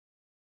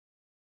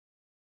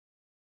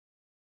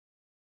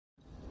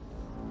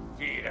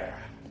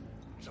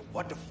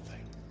wonderful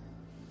thing.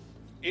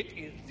 It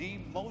is the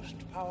most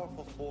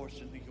powerful force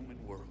in the human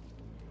world.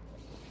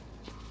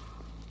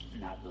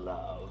 Not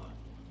love,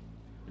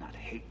 not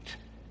hate,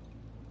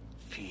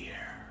 fear.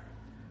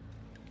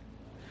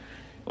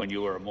 When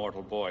you were a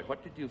mortal boy,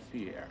 what did you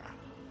fear?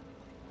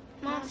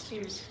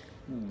 Monsters.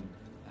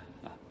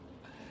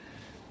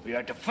 We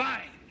are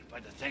defined by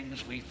the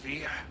things we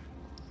fear.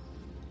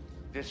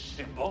 This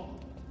symbol,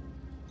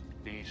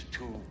 these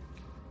two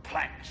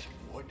planks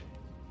of wood,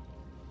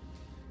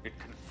 it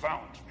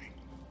confounds me,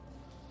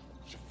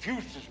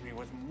 suffuses me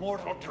with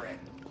mortal dread.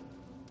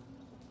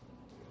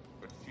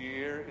 But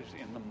fear is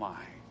in the mind.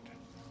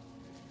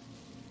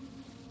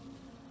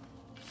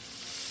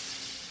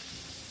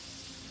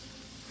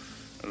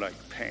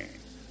 Like pain,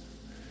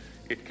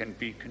 it can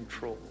be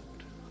controlled.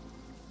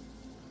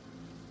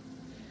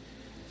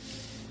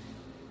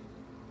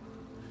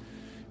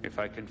 If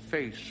I can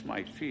face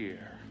my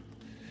fear,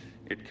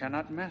 it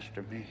cannot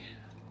master me.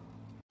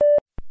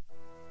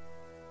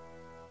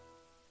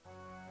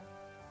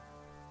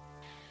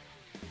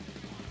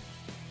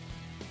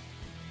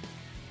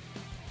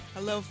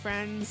 Hello,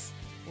 friends.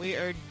 We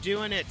are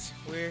doing it.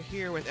 We're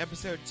here with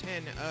episode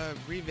 10 of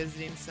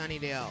Revisiting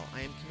Sunnydale.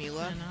 I am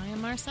Camila. And I am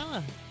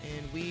Marcella.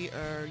 And we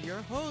are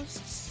your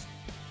hosts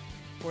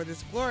for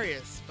this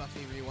glorious Buffy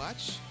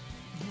rewatch.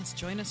 Yes,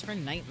 join us for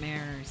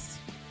Nightmares.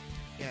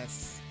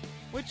 Yes.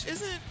 Which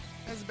isn't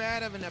as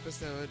bad of an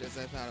episode as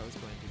I thought it was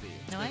going to be.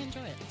 No, I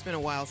enjoy it. It's been a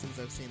while since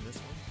I've seen this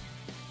one.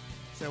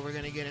 So we're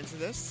going to get into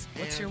this.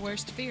 What's your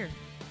worst fear?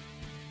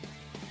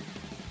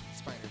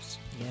 Spiders.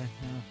 Yeah.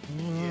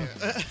 Yeah.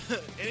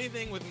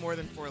 Anything with more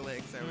than 4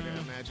 legs, I would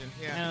imagine.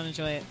 Yeah. I don't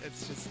enjoy it.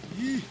 It's just...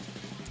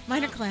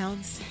 Mine are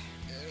clowns.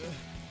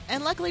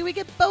 And luckily we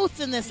get both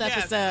in this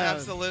episode. Yes,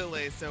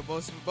 absolutely. So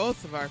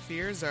both of our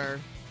fears are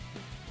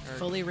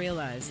fully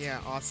realized. Yeah,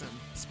 awesome.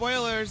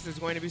 Spoilers. There's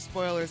going to be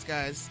spoilers,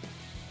 guys.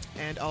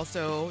 And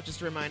also,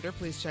 just a reminder,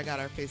 please check out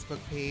our Facebook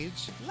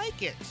page.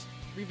 Like it.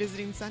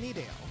 Revisiting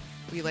Sunnydale.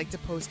 We like to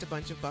post a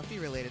bunch of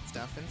Buffy-related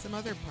stuff and some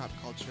other pop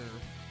culture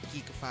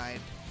geekified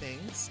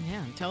things.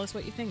 Yeah, and tell us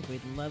what you think. We'd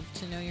love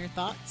to know your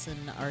thoughts.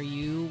 And are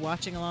you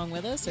watching along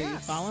with us? Are you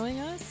following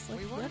us?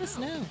 Let us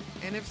know.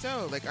 And if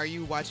so, are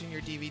you watching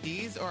your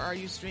DVDs or are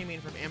you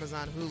streaming from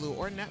Amazon, Hulu,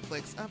 or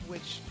Netflix, of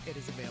which it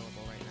is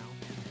available right now?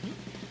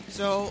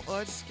 So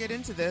let's get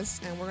into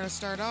this, and we're going to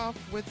start off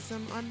with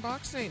some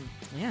unboxing.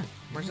 Yeah.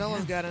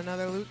 Marcella's got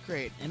another loot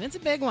crate. And it's a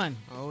big one.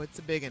 Oh, it's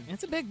a big one.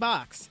 It's a big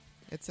box.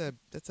 That's the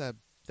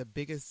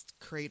biggest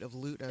crate of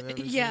loot I've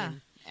ever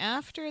seen.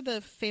 After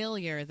the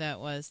failure that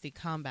was the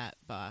combat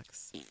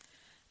box,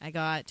 I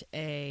got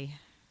a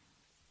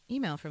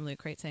email from Loot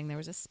Crate saying there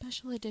was a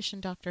special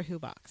edition Doctor Who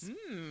box.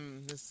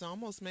 This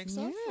almost makes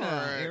up for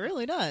it. It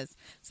really does.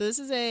 So this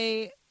is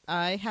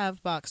I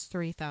have box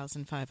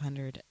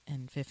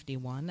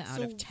 3,551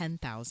 out of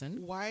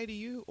 10,000. Why are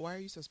you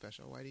so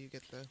special? Why do you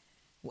get the...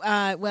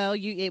 Well,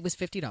 it was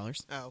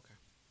 $50. Oh, okay.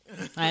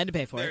 I had to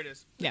pay for it. There it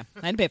is. Yeah,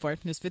 I had to pay for it.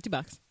 It was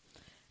 $50.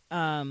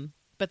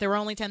 But there were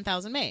only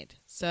 10,000 made.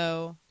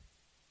 So,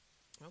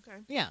 okay.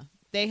 Yeah.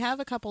 They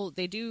have a couple,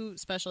 they do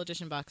special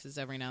edition boxes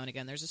every now and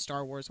again. There's a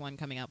Star Wars one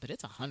coming out, but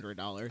it's $100.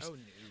 Oh, no.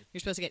 You're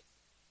supposed to get...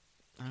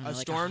 A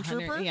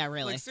stormtrooper? Yeah,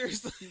 really.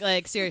 Seriously?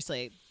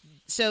 Seriously.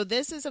 So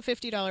this is a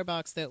 $50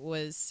 box that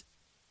was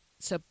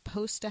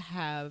supposed to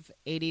have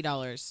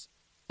 $80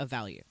 of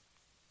value,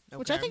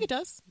 which I think it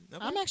does.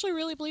 Okay. I'm actually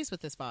really pleased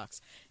with this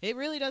box. It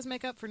really does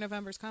make up for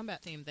November's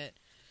combat theme that,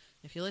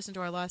 if you listen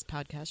to our last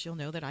podcast, you'll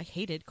know that I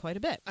hated quite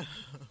a bit.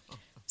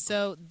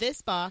 So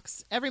this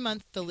box, every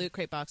month the Loot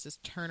Crate boxes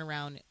turn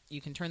around. You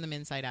can turn them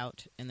inside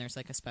out, and there's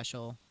a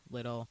special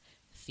little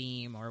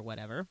theme or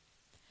whatever.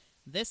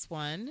 This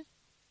one...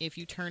 If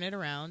you turn it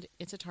around,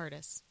 it's a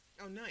TARDIS.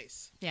 Oh,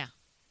 nice. Yeah.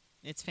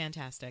 It's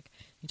fantastic.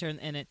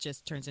 And it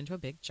just turns into a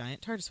big,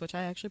 giant TARDIS, which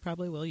I actually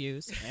probably will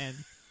use. And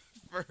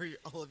for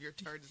all of your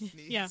TARDIS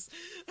needs. Yeah.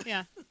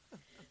 Yeah.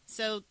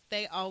 So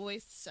they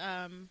always,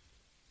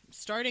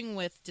 starting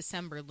with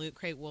December, Loot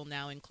Crate will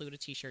now include a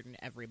t-shirt in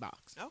every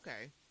box.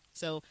 Okay.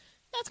 So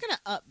that's going to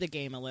up the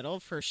game a little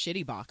for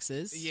shitty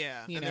boxes.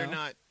 Yeah. And they're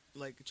not,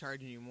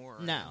 charging you more.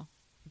 Right? No.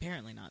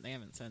 Apparently not. They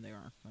haven't said they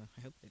are. Well,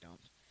 I hope they don't.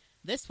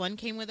 This one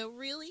came with a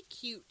really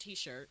cute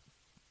t-shirt.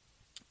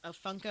 A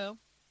Funko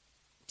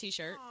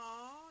t-shirt.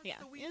 Aww, yeah.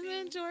 Isn't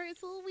it adorable?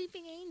 It's a little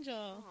weeping angel.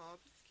 Aw,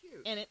 that's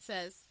cute. And it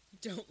says,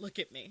 "Don't look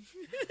at me."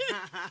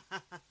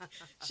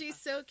 She's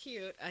so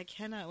cute. I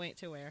cannot wait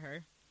to wear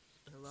her.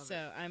 I love it.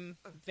 So I'm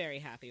very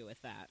happy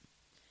with that.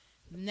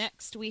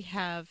 Next, we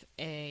have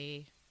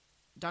a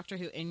Doctor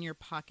Who in your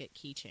pocket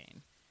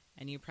keychain.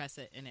 And you press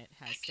it and it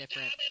has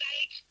different...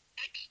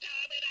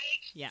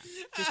 Yeah,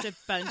 just a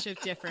bunch of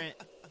different...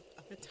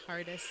 The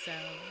TARDIS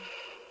sound.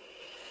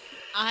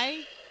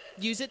 I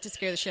use it to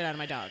scare the shit out of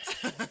my dogs.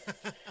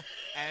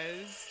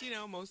 As,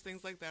 most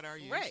things like that are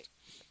used. Right.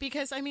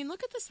 Because,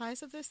 look at the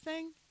size of this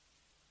thing.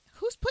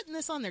 Who's putting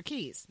this on their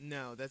keys?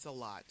 No, that's a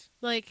lot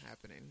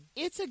happening.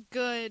 It's a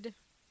good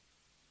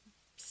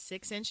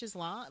 6 inches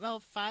long. Well,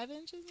 5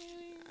 inches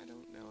maybe? I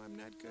don't know. I'm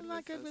not good. I'm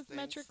not good with things.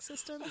 metric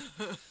systems.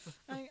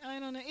 I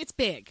don't know. It's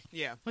big.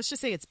 Yeah. Let's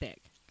just say it's big.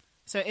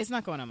 So it's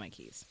not going on my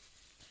keys.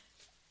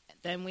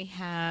 Then we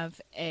have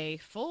a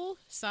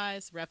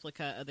full-size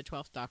replica of the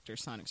 12th Doctor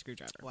sonic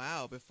screwdriver.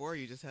 Wow, before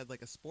you just had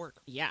like a spork.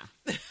 Yeah.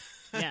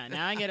 Yeah,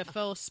 now I get a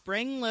full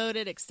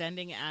spring-loaded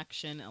extending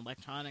action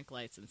electronic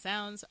lights and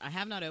sounds. I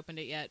have not opened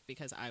it yet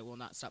because I will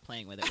not stop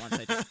playing with it once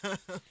I do.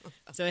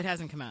 So it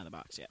hasn't come out of the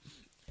box yet.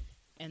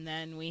 And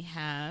then we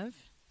have,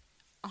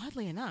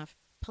 oddly enough,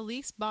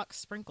 police box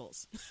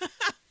sprinkles.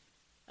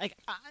 Like,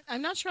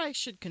 I'm not sure I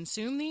should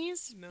consume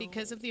these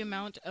because of the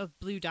amount of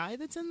blue dye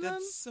that's in them.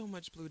 That's so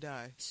much blue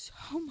dye.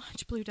 So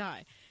much blue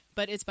dye.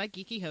 But it's by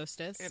Geeky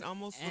Hostess. It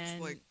almost looks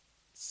like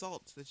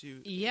salt that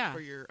you for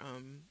your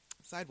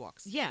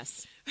sidewalks.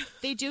 Yes.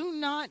 They do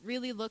not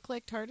really look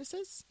like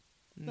TARDISes.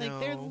 No. Like,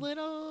 they're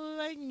little,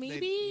 like,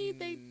 maybe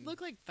they look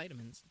like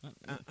vitamins.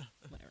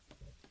 Whatever.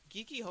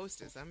 Geeky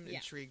Hostess. I'm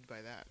intrigued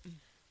by that.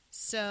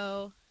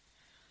 So,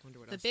 Wonder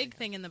what the else big they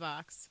thing in the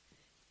box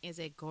is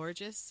a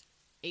gorgeous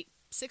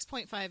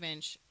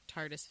 6.5-inch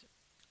TARDIS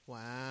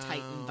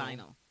Titan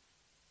vinyl.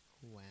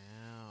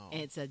 Wow.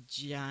 It's a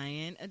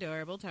giant,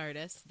 adorable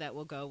TARDIS that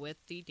will go with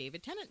the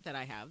David Tennant that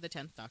I have, the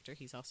 10th Doctor.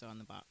 He's also on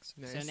the box.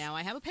 Nice. So now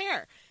I have a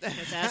pair.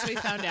 Because as we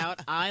found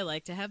out, I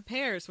like to have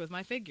pairs with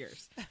my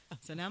figures.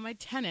 So now my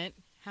Tennant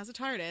has a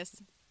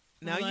TARDIS.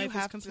 Now you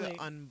have to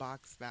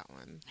unbox that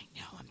one. I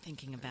know. I'm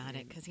thinking about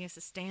it because he has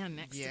to stand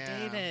next to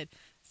David.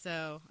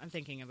 So I'm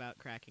thinking about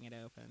cracking it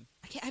open.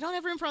 I don't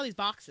have room for all these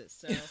boxes,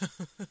 so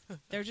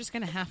they're just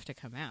going to have to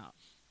come out.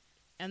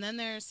 And then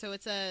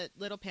it's a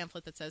little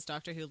pamphlet that says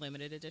Doctor Who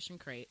Limited Edition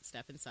Crate,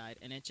 step inside,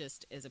 and it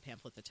just is a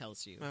pamphlet that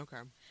tells you.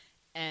 Okay.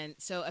 And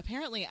so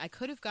apparently I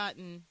could have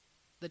gotten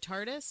the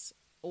TARDIS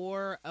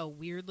or a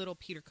weird little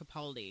Peter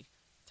Capaldi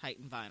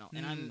Titan vinyl,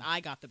 and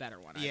I got the better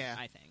one,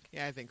 I think.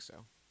 Yeah, I think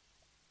so.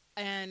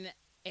 And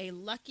a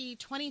lucky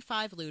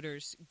 25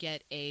 looters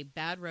get a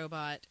Bad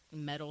Robot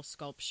metal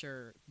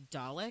sculpture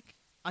Dalek.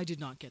 I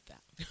did not get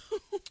that.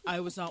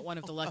 I was not one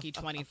of the lucky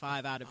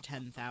 25 out of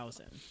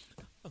 10,000.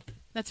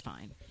 That's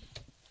fine.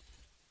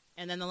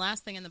 And then the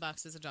last thing in the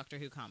box is a Doctor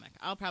Who comic.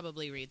 I'll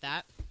probably read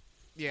that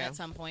at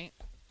some point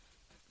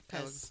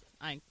because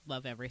I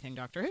love everything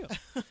Doctor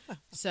Who.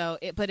 So,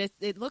 but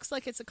it looks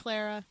like it's a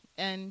Clara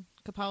and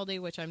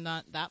Capaldi, which I'm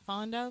not that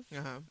fond of.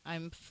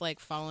 I'm like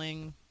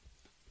falling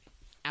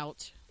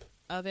out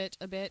of it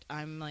a bit.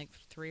 I'm like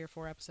 3 or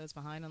 4 episodes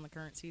behind on the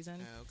current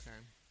season. Okay.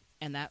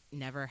 And that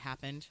never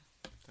happened.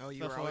 Oh,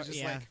 you were always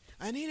just like,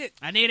 I need it.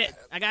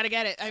 I gotta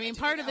get it. I mean,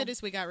 part of it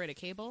is we got rid of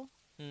Cable.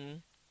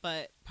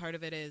 But part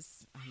of it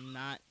is I'm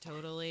not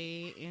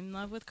totally in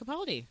love with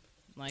Capaldi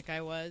like I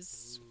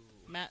was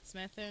Matt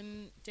Smith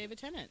and David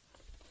Tennant.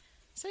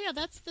 So yeah,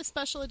 that's the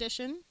special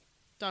edition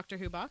Doctor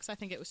Who box. I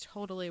think it was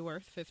totally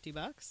worth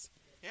 $50.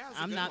 Yeah,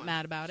 I'm not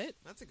mad about it.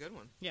 That's a good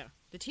one. Yeah.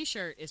 The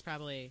t-shirt is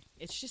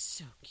it's just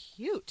so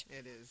cute.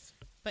 It is.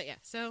 But yeah,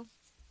 so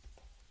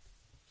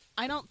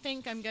I don't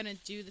think I'm going to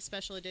do the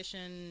special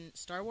edition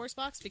Star Wars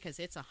box because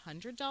it's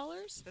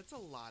 $100. That's a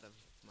lot of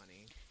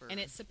money. And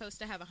it's supposed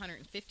to have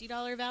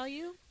 $150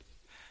 value.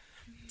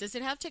 Does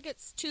it have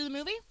tickets to the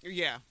movie?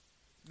 Yeah.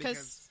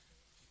 Because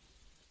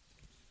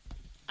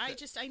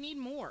I need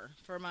more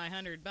for my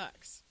 $100.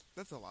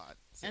 That's a lot.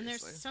 Seriously. And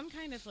there's some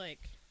kind of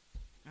like,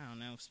 I don't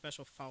know,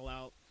 special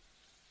Fallout,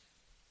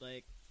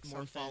 like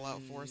more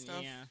Fallout 4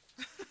 stuff. Yeah.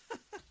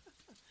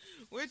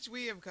 Which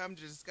we have come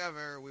to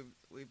discover.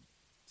 We've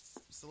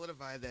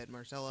solidified that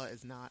Marcella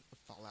is not a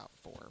Fallout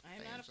 4 fan. I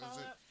am not a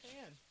Fallout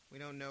fan. We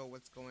don't know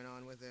what's going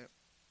on with it.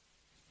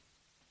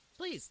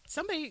 Please,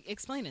 somebody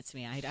explain it to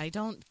me. I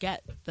don't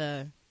get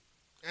the...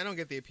 I don't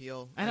get the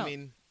appeal. I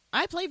mean...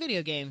 I play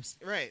video games.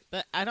 Right.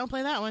 But I don't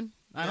play that one.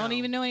 I don't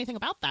even know anything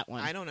about that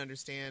one. I don't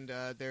understand.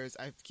 I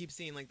keep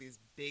seeing like these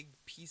big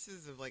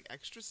pieces of like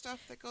extra stuff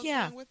that goes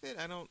along with it.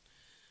 I don't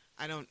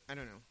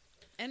know.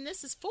 And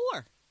this is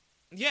 4.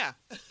 Yeah.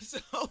 So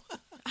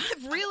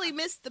I've really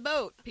missed the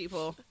boat,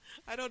 people.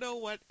 I don't know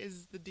what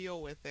is the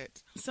deal with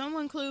it.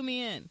 Someone clue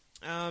me in.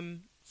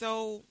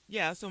 So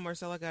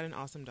Marcella got an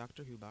awesome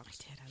Doctor Who box.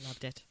 I did. I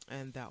loved it.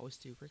 And that was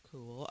super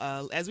cool.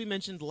 As we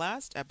mentioned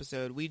last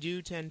episode, we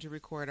do tend to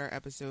record our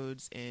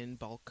episodes in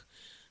bulk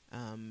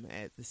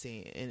at the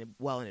same in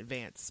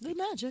advance. The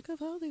magic of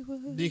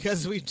Hollywood.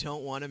 Because we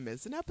don't want to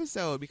miss an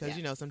episode because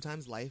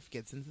sometimes life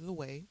gets into the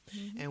way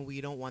and we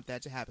don't want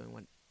that to happen. We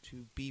want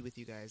to be with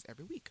you guys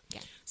every week. Yeah.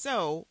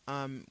 So,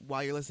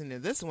 while you're listening to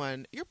this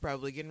one, you're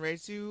probably getting ready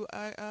to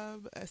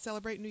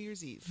celebrate New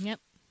Year's Eve. Yep.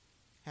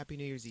 Happy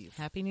New Year's Eve.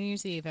 Happy New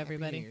Year's Eve,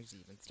 everybody. Happy New Year's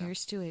Eve and stuff.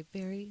 Here's to a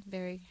very,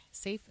 very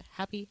safe,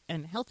 happy,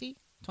 and healthy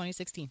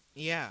 2016.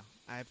 Yeah.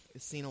 I've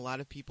seen a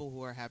lot of people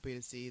who are happy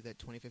to see that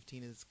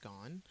 2015 is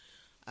gone.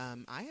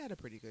 I had a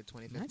pretty good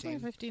 2015. My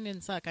 2015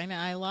 didn't suck. I know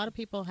a lot of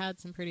people had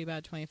some pretty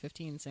bad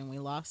 2015s, and we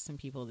lost some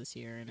people this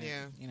year. And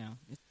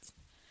it's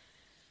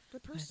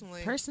But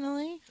personally,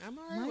 I'm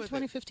all right my with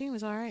 2015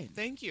 was all right.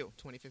 Thank you,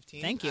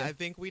 2015. Thank you. I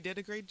think we did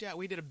a great job.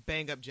 We did a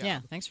bang-up job. Yeah,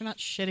 thanks for not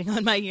shitting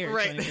on my year.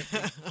 Right.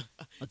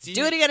 Let's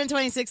do it again in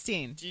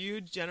 2016. Do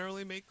you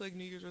generally make like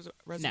New Year's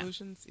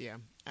resolutions? No. Yeah.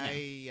 No.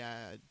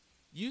 I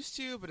used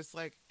to, but it's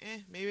like,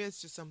 maybe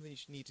it's just something you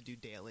should need to do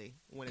daily.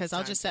 Because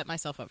I'll just set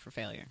myself up for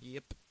failure.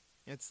 Yep.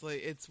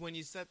 It's when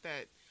you set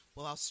that,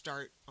 well, I'll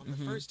start on the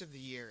first of the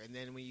year, and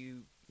then when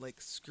you like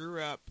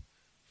screw up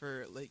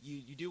for like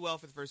you do well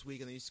for the first week,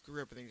 and then you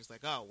screw up, and then you're just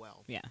like, oh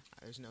well, yeah,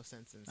 there's no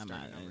sense in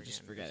starting over just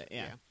again. Forget it.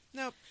 Yeah.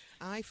 Nope.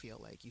 I feel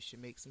like you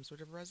should make some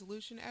sort of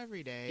resolution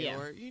every day, yeah.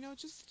 or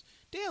just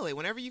daily.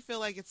 Whenever you feel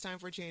like it's time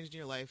for a change in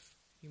your life,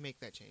 you make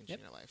that change in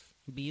your life.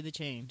 Be the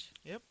change.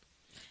 Yep.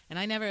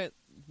 And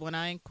when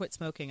I quit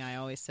smoking, I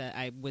always said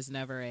I was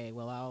never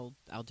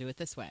I'll do it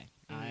this way.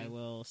 I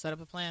will set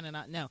up a plan, and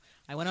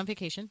I went on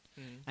vacation.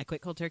 I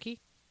quit cold turkey.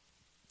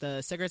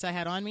 The cigarettes I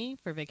had on me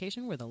for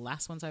vacation were the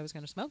last ones I was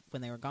going to smoke.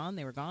 When they were gone,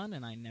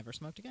 and I never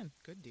smoked again.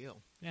 Good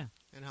deal. Yeah.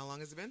 And how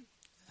long has it been?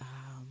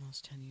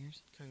 Almost 10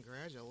 years.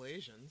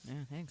 Congratulations.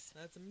 Yeah, thanks.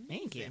 That's amazing.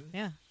 Thank you.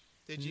 Yeah.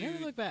 Did you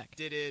never look back?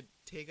 Did it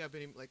take up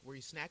any, were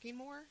you snacking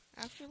more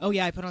after? Oh,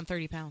 yeah, I put on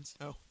 30 pounds.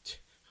 Oh.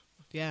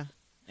 Yeah.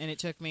 And it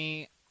took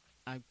me,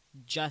 I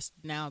just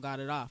now got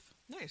it off.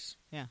 Nice.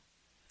 Yeah.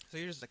 So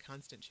you're just a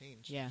constant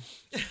change. Yeah.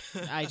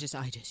 I just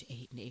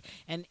ate and ate.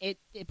 And it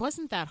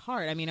wasn't that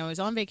hard. I mean, I was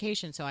on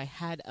vacation, so I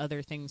had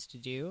other things to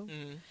do.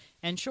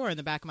 And sure, in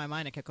the back of my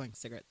mind, I kept going,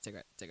 cigarette.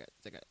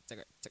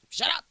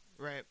 Shut up!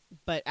 Right.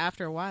 But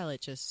after a while,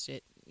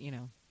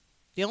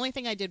 the only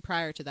thing I did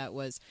prior to that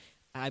was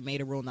I made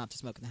a rule not to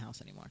smoke in the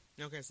house anymore.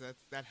 Okay, so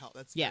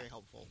that's very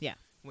helpful. Yeah.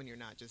 When you're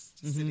not just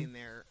sitting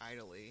there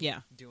idly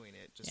doing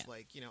it, just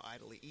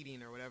idly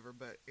eating or whatever.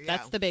 But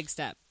that's the big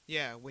step.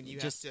 Yeah, when you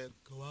have to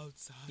go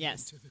outside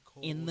into the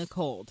cold. In the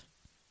cold.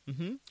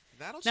 Mm-hmm.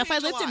 That'll now, change if I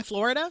lived in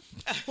Florida,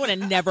 would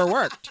have never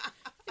worked.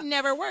 It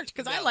never worked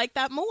because I like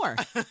that more.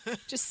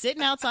 Just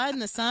sitting outside in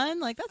the sun,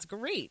 that's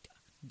great.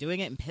 Doing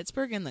it in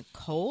Pittsburgh in the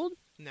cold?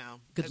 No.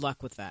 Good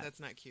luck with that. That's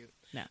not cute.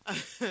 No.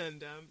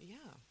 And,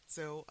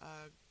 So,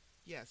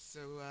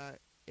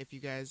 if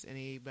you guys,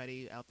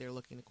 anybody out there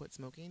looking to quit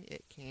smoking,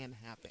 it can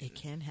happen. It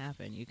can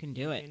happen. You can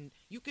do it.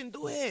 You can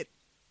do it.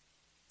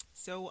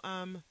 So,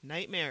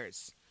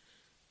 Nightmares,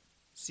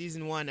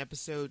 Season 1,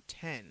 Episode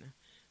 10.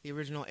 The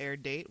original air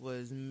date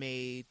was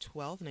May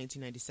 12th,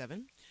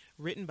 1997.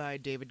 Written by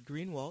David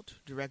Greenwalt,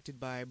 directed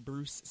by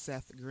Bruce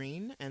Seth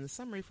Green, and the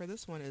summary for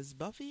this one is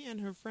Buffy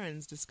and her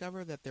friends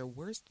discover that their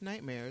worst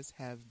nightmares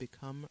have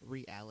become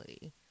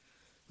reality.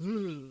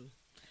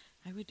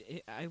 I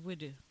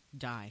would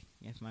die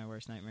if my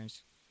worst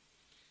nightmares.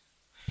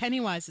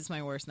 Pennywise is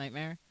my worst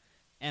nightmare,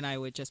 and I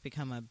would just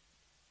become a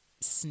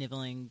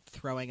sniveling,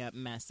 throwing up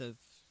mess of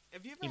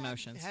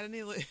emotions. Have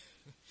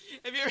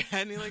you ever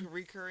had any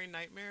recurring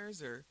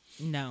nightmares or?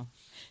 No.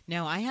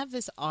 I have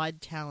this odd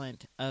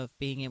talent of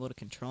being able to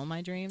control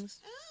my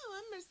dreams. Oh,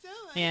 I'm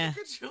Marcella. Yeah, I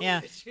can control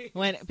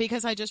my dreams.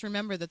 Because I just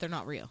remember that they're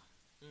not real,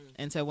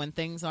 and so when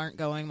things aren't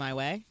going my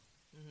way,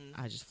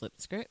 I just flip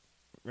the script,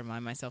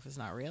 remind myself it's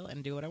not real,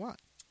 and do what I want.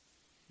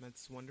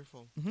 That's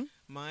wonderful.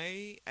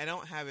 I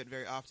don't have it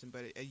very often,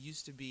 but it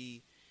used to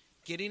be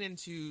getting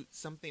into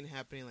something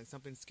happening,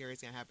 something scary is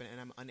going to happen, and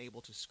I'm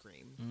unable to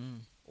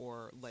scream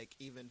or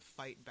even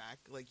fight back.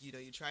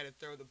 You try to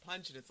throw the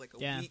punch, and it's a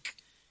weak.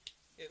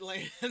 It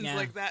lands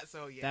like that.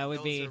 So that would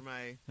those are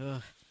my.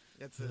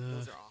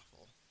 Those are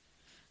awful.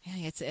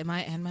 Yeah,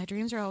 my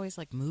dreams are always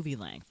movie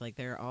length.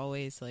 They're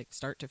always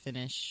start to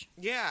finish.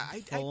 Yeah,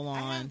 full on.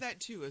 I have that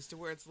too, as to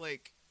where it's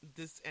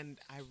this, and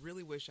I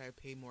really wish I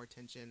paid more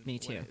attention. Me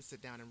too. When I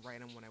sit down and write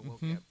them when I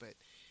woke up, but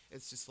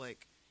it's just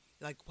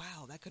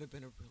wow, that could have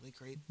been a really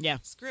great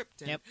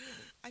script. And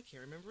I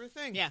can't remember a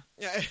thing. Yeah.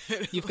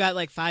 You've got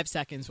 5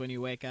 seconds when you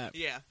wake up.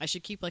 Yeah. I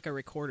should keep a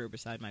recorder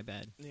beside my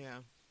bed. Yeah.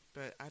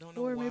 But I don't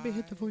know why. Or why. maybe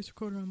hit the voice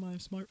recorder on my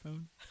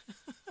smartphone.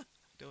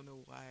 Don't know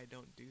why I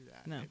don't do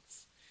that. No.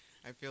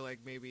 I feel like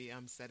maybe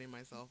I'm setting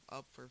myself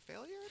up for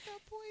failure at that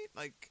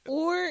point.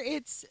 Or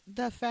it's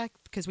the fact,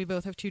 because we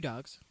both have 2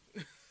 dogs.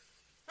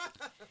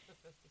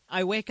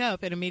 I wake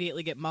up and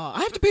immediately get mauled.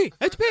 I have to pee.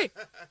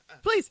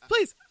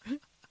 Please.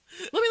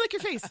 Let me lick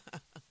your face.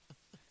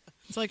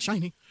 It's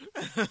shiny.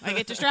 I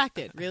get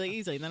distracted really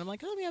easily. And then I'm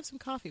let me have some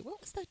coffee. What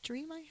was that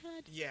dream I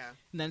had? Yeah.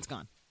 And then it's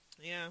gone.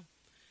 Yeah.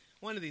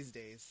 One of these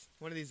days,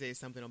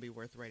 something will be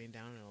worth writing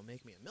down, and it'll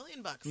make me $1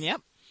 million.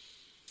 Yep.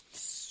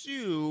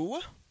 So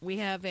we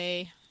have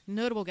a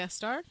notable guest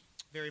star.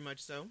 Very much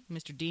so.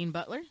 Mr. Dean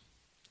Butler.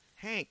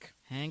 Hank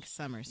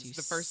Summers. This is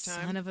the first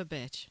time? Son of a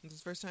bitch. This is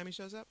the first time he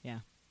shows up? Yeah.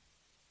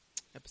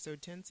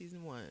 Episode 10,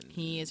 Season 1.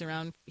 He is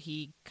around.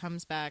 He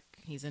comes back.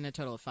 He's in a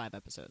total of 5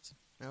 episodes.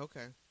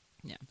 Okay.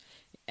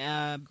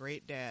 Yeah.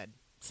 Great dad.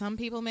 Some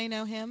people may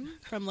know him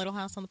from Little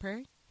House on the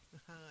Prairie.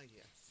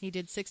 Yes. He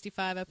did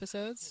 65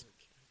 episodes.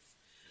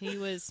 He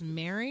was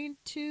married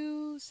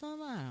to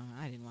some. I don't know.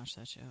 I didn't watch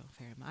that show.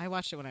 I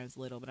watched it when I was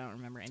little, but I don't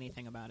remember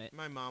anything about it.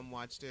 My mom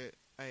watched it.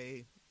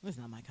 It was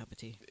not my cup of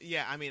tea.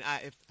 Yeah, I mean,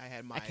 if I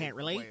had my I can't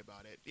relate way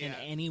about it. in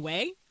any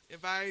way.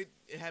 If I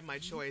had my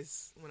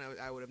choice, when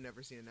I would have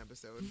never seen an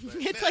episode. But.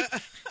 It's like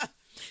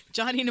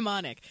Johnny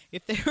Mnemonic.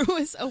 If there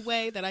was a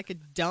way that I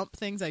could dump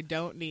things I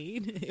don't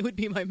need, it would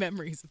be my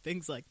memories of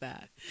things like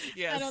that.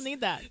 Yes. I don't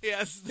need that.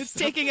 Yes. It's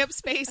taking up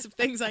space of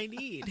things I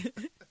need.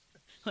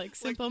 Like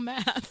simple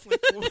math.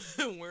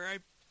 Like where I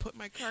put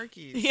my car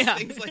keys. Yeah.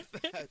 Things like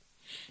that.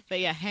 But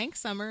yeah, Hank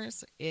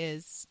Summers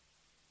he's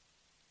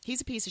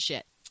a piece of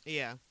shit.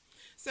 Yeah.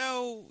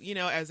 So,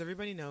 as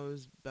everybody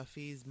knows,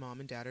 Buffy's mom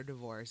and dad are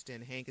divorced,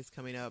 and Hank is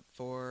coming up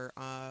for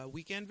a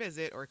weekend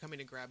visit, or coming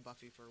to grab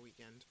Buffy for a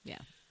weekend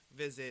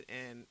visit.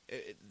 And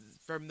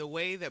from the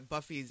way that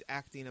Buffy's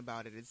acting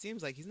about it, it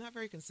seems like he's not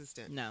very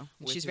consistent. No,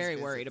 she's very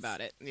worried about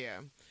it.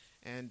 Yeah.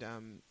 And,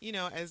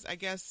 as I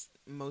guess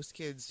most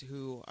kids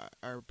who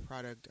are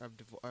product of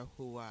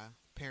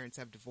parents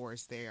have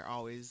divorced, they are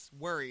always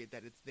worried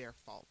that it's their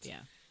fault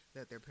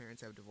that their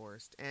parents have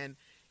divorced. And,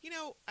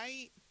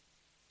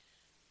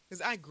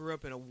 because I grew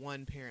up in a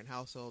one-parent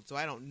household, so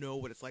I don't know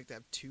what it's like to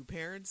have two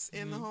parents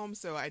in the home.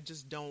 So I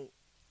just don't.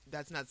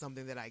 That's not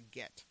something that I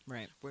get.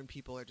 Right. When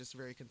people are just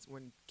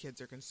when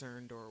kids are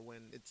concerned, or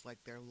when it's like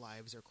their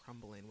lives are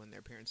crumbling when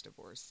their parents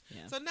divorce.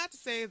 Yeah. So not to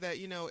say that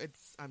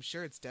I'm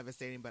sure it's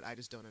devastating, but I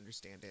just don't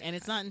understand it. And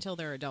it's not until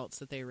they're adults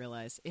that they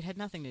realize it had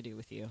nothing to do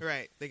with you.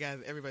 Right.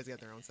 Everybody's got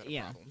their own set of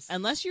problems.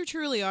 Unless you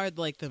truly are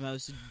like the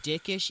most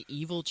dickish,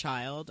 evil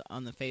child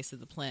on the face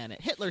of the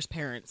planet. Hitler's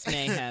parents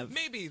may have.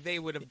 Maybe they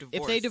would have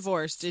divorced. If they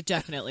divorced, it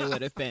definitely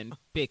would have been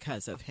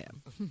because of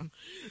him.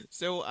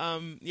 So,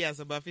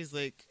 so Buffy's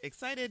like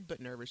excited but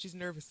nervous. She's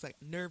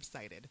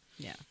nerve-sighted.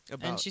 Yeah.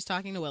 And she's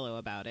talking to Willow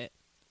about it.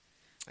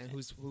 And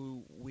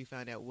who we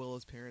found out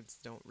Willow's parents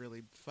don't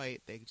really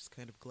fight. They just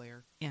kind of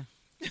glare. Yeah.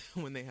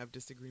 When they have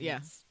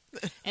disagreements.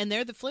 Yeah. And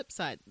they're the flip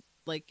side.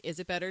 Like, is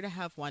it better to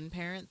have one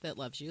parent that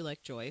loves you,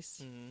 like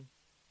Joyce,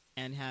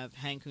 and have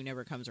Hank who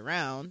never comes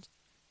around?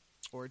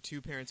 Or two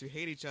parents who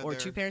hate each other. Or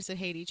two parents that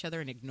hate each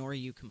other and ignore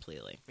you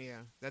completely.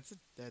 Yeah. That's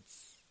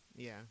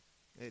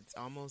it's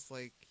almost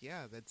like,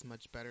 that's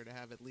much better to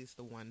have at least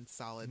the one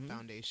solid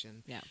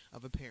foundation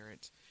of a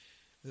parent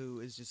who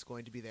is just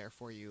going to be there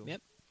for you.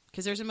 Yep.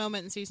 Because there's a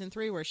moment in season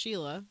 3 where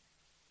Sheila,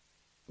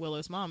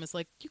 Willow's mom, is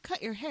like, you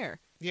cut your hair.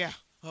 Yeah.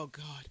 Oh,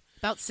 God.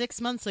 About 6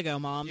 months ago,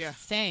 Mom. Yeah.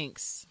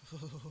 Thanks.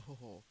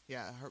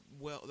 Yeah.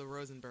 The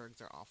Rosenbergs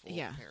are awful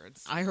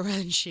parents. Ira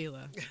and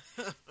Sheila.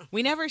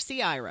 We never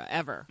see Ira,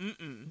 ever.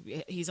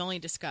 He's only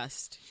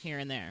discussed here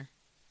and there.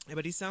 Yeah,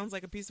 but he sounds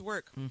like a piece of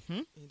work. Mm-hmm.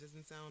 He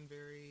doesn't sound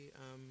very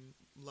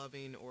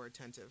loving or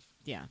attentive.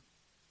 Yeah.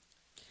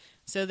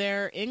 So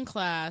they're in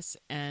class,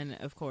 and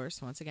of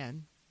course, once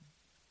again,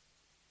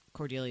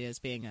 Cordelia is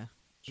being a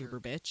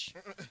uber bitch.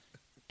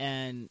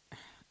 And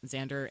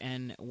Xander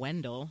and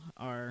Wendell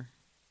are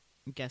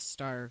guest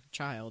star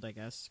child, I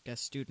guess,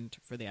 guest student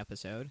for the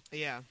episode.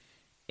 Yeah.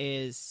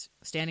 Is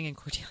standing in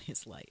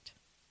Cordelia's light.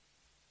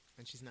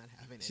 And she's not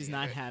having it. She's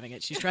not having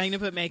it. She's trying to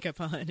put makeup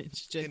on, and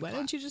she's just, why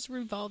don't you just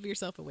revolve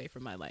yourself away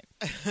from my light?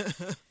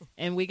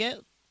 And we get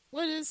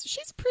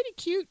she's a pretty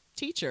cute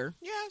teacher.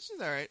 Yeah, she's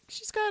all right.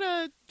 She's got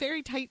a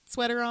very tight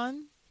sweater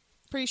on,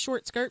 pretty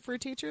short skirt for a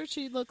teacher.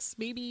 She looks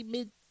maybe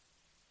mid-30s.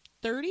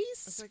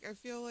 It's like, I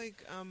feel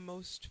like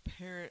most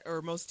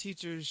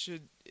teachers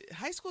should.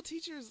 High school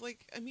teachers,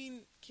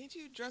 can't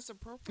you dress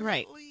appropriately?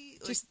 Right.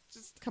 Like,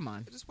 just come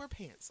on. Just wear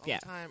pants all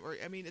the time. Or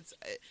it's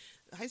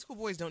high school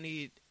boys don't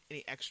need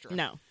any extra.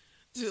 No.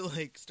 To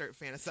start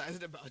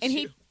fantasizing about and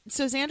you.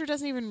 So Xander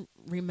doesn't even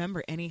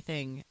remember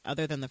anything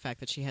other than the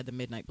fact that she had the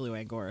midnight blue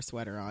Angora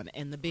sweater on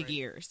and the big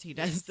ears. He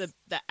does the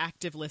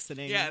active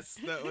listening. Yes.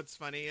 What's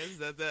funny is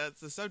that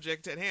the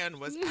subject at hand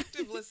was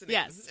active listening.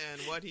 Yes.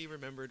 And what he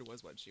remembered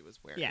was what she was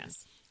wearing.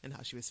 Yes. And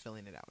how she was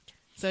filling it out.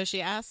 So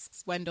she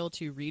asks Wendell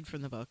to read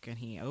from the book, and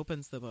he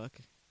opens the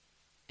book,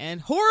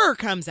 and horror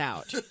comes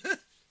out.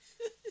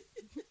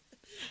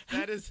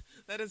 That is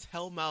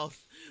Hellmouth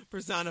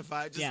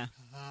personified.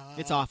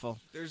 It's awful.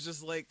 There's just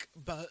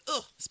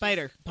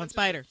spider,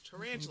 spider,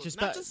 tarantulas,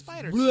 not just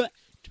spiders,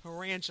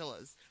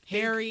 tarantulas,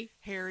 hairy,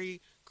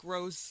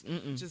 gross,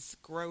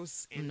 just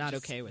gross, and I'm not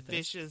okay with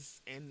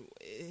vicious, and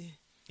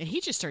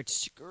he just starts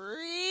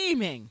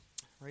screaming.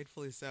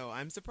 Rightfully so.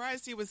 I'm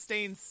surprised he was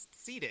staying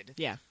seated.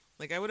 Yeah,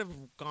 I would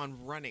have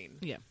gone running.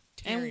 Yeah.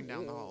 Tearing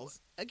down the halls.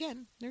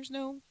 Again, there's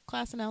no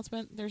class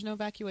announcement. There's no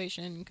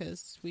evacuation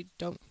because we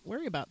don't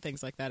worry about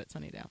things like that at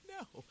Sunnydale.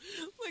 No.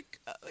 Like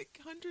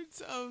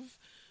hundreds of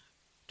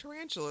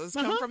tarantulas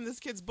come from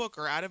this kid's book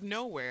or out of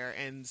nowhere,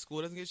 and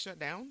school doesn't get shut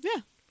down? Yeah.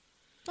 I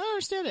don't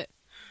understand it.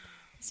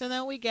 So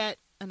now we get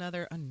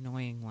another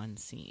annoying one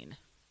scene.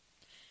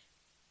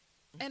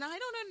 And I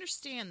don't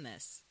understand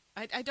this.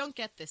 I don't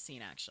get this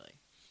scene, actually.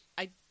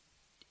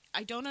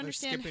 I don't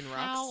understand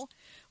how... Rocks?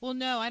 Well,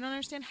 no, I don't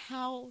understand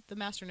how the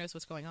Master knows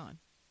what's going on.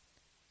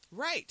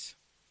 Right.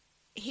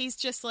 He's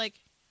just like,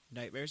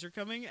 nightmares are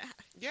coming.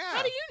 Yeah.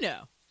 How do you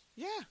know?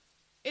 Yeah.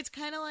 It's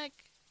kind of like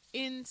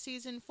in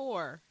season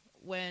 4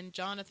 when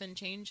Jonathan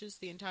changes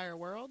the entire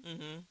world.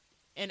 Mm-hmm.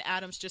 And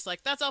Adam's just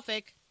like, that's all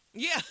fake.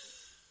 Yeah.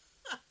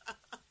 Well,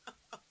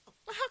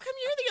 how come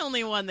you're the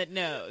only one that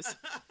knows?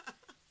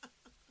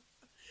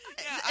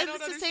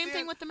 it's the same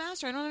thing with the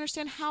master. I don't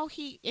understand how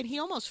he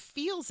almost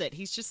feels it.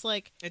 He's just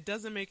like... It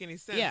doesn't make any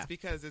sense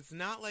because it's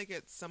not like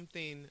it's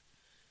something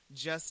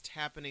just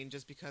happening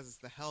just because it's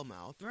the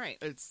Hellmouth. Right.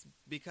 It's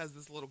because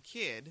this little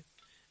kid,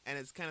 and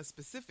it's kind of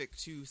specific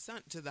to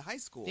the high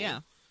school. Yeah.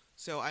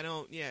 So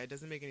it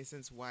doesn't make any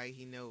sense why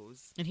he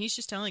knows. And he's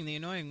just telling the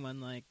annoying one,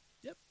 like,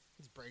 yep.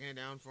 He's breaking it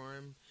down for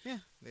him. Yeah.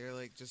 They're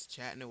like just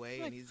chatting away,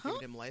 like, and he's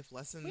giving him life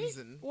lessons. Wait,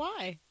 and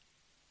why?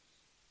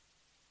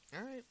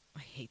 All right.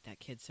 I hate that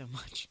kid so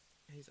much.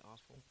 He's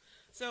awful.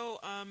 So,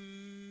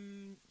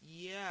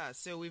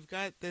 so we've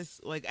got this,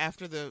 like,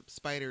 after the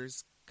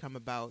spiders come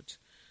about,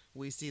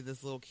 we see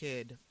this little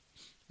kid,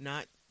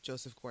 not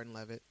Joseph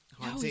Gordon-Levitt.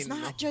 No, he's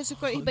not Joseph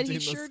Gordon, but he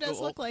sure does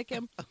look like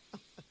him.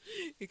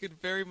 He could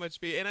very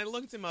much be. And I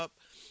looked him up,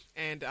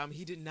 and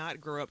he did not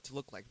grow up to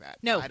look like that.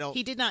 No,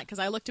 he did not, because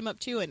I looked him up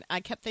too, and I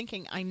kept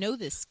thinking, I know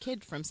this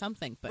kid from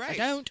something, but I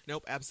don't.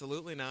 Nope,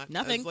 absolutely not.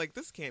 Nothing. I was like,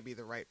 this can't be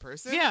the right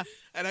person. Yeah.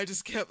 And I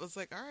just was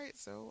like, all right,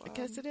 so... I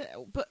guess it is.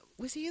 But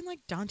was he in,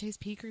 like, Dante's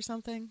Peak or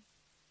something?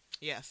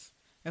 Yes.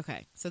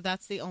 Okay, so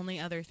that's the only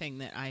other thing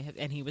that I have...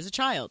 And he was a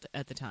child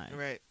at the time.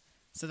 Right.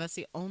 So that's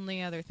the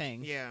only other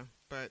thing. Yeah,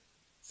 but...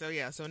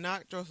 So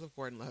not Joseph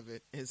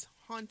Gordon-Levitt is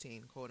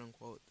haunting,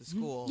 quote-unquote, the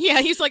school.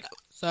 Yeah, he's like,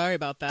 sorry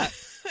about that.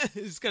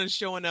 He's kind of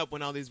showing up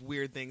when all these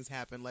weird things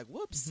happen, like,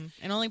 whoops. Mm-hmm.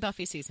 And only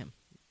Buffy sees him.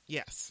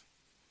 Yes.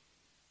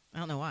 I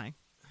don't know why.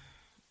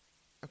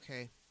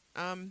 Okay.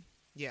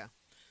 Yeah.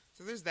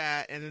 So there's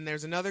that, and then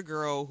there's another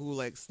girl who,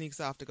 like, sneaks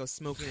off to go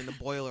smoking in the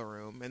boiler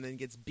room and then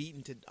gets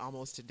beaten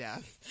almost to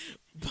death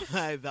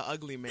by the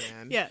ugly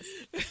man. Yes.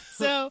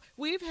 So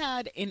we've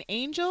had an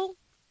Angel,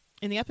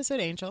 in the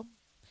episode Angel,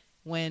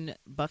 when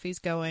Buffy's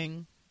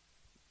going,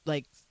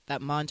 like,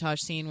 that montage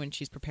scene when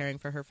she's preparing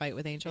for her fight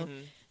with Angel,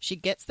 she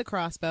gets the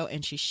crossbow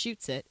and she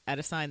shoots it at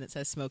a sign that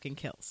says smoking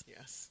kills.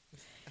 Yes.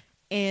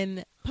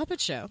 In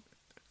Puppet Show,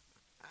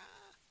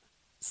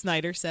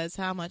 Snyder says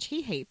how much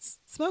he hates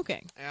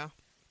smoking. Yeah.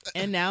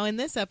 And now in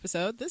this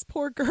episode, this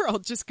poor girl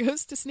just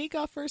goes to sneak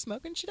off for a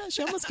smoke, and she does.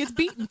 She almost gets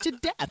beaten to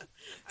death.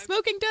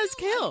 Smoking does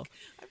kill.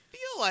 I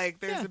feel like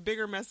there's a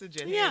bigger message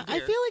in here. Yeah, I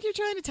feel like you're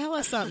trying to tell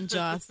us something,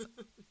 Joss.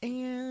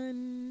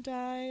 And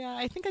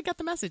I think I got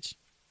the message.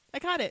 I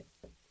got it.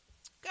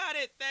 Got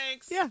it,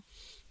 thanks. Yeah.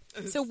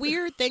 So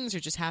weird things are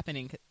just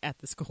happening at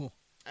the school.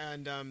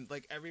 And,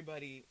 like,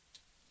 everybody,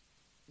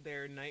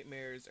 their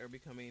nightmares are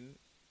becoming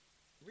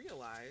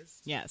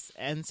realized. Yes.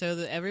 And so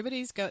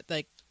everybody's got,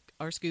 like,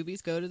 our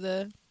Scoobies go to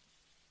the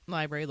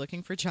library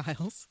looking for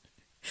Giles,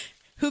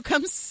 who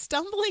comes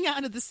stumbling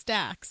out of the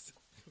stacks.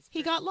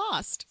 He got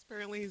lost.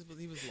 Apparently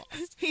he was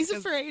lost. He's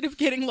afraid of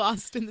getting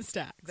lost in the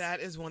stacks.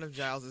 That is one of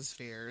Giles's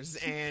fears.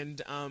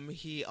 And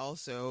he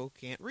also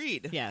can't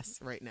read. Yes.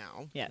 Right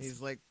now. Yes. He's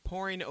like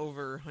poring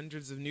over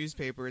hundreds of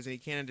newspapers and he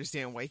can't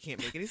understand why he can't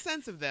make any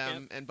sense of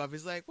them. Yep. And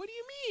Buffy's like, what do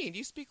you mean?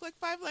 You speak like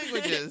 5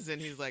 languages.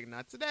 And he's like,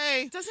 not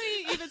today. Doesn't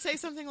he even say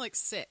something like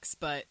 6,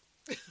 but...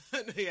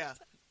 Yeah.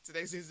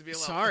 Today seems to be a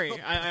lot. Sorry,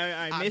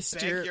 I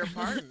missed your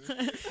pardon.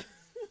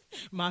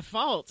 My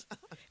fault.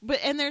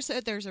 And there's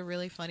a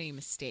really funny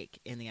mistake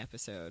in the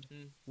episode,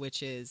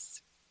 which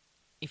is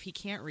if he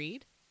can't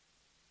read,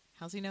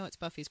 how's he know it's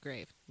Buffy's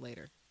grave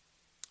later?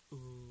 Ooh.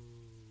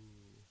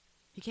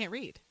 He can't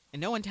read,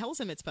 and no one tells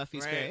him it's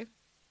Buffy's grave.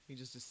 He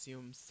just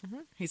assumes.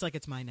 Mm-hmm. He's like,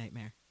 it's my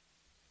nightmare.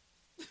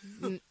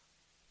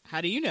 How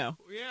do you know?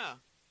 Yeah,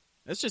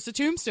 it's just a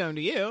tombstone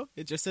to you.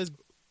 It just says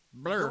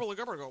blur.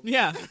 Go.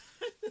 Yeah.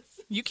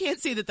 You can't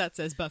see that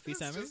says Buffy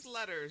Summers. It's just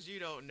letters. You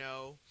don't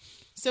know.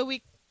 So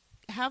we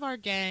have our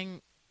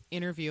gang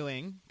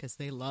interviewing, because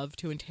they love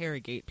to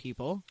interrogate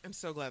people. I'm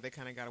so glad they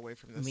kind of got away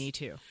from this. Me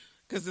too.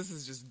 Because this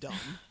is just dumb.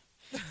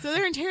 So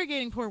they're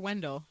interrogating poor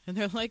Wendell, and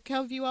they're like,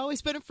 have you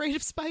always been afraid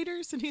of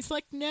spiders? And he's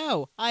like,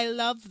 no, I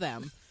love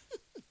them.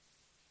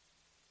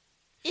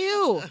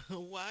 Ew.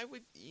 Why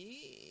would...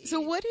 So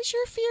what is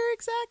your fear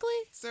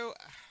exactly? So...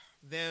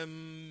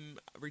 them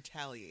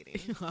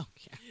retaliating. Oh,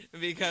 yeah.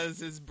 Because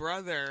his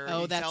brother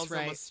tells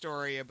him a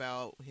story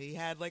about he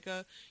had like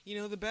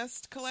the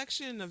best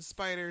collection of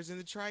spiders in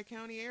the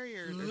Tri-County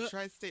area or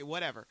Tri-State,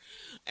 whatever.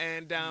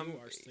 And you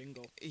are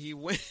single. He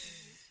went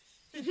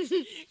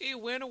he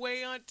went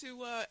away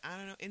onto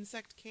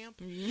insect camp.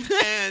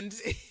 And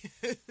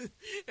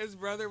his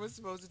brother was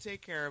supposed to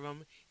take care of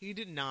him. He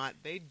did not.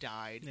 They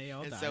died. They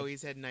all died. So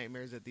he's had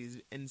nightmares that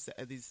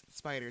these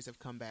spiders have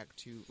come back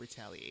to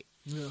retaliate.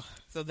 Ugh.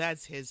 So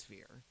that's his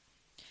fear.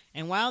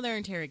 And while they're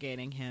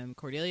interrogating him,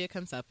 Cordelia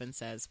comes up and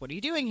says, what are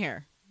you doing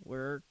here?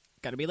 We're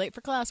going to be late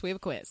for class. We have a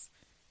quiz.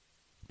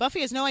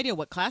 Buffy has no idea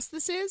what class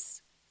this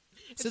is.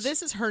 So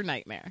this is her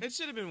nightmare. It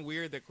should have been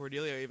weird that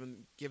Cordelia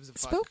even gives a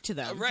fuck. Spoke to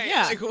them. Right.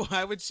 Yeah. Like,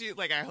 why would she...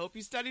 Like, I hope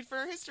you studied for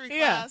a history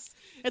class.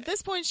 At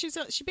this point, she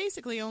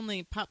basically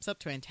only pops up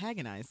to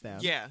antagonize them.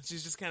 Yeah.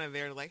 She's just kind of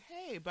there like,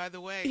 hey, by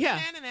the way. Yeah.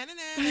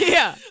 Na-na-na-na-na.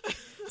 Yeah.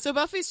 So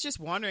Buffy's just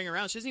wandering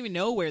around. She doesn't even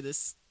know where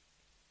this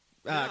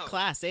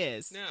class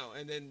is. No.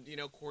 And then,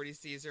 Cordy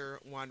sees her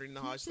wandering the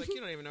hall. She's like, you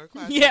don't even know her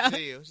class Yeah. is,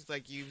 do you? She's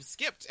like, you've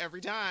skipped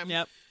every time.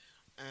 Yep.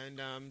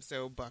 And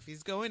so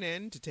Buffy's going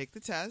in to take the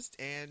test,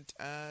 and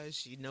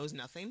she knows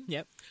nothing.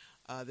 Yep.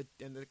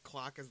 And the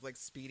clock is like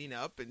speeding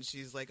up, and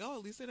she's like, "Oh,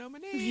 at least I know my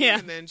name." Yeah.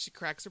 And then she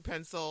cracks her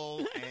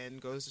pencil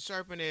and goes to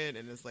sharpen it,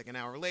 and it's like an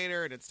hour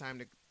later, and it's time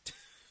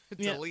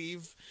to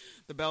leave.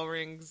 The bell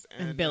rings,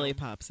 and Billy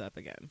pops up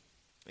again.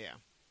 Yeah.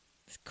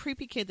 This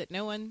creepy kid that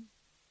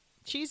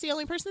she's the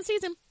only person that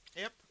sees him.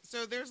 Yep.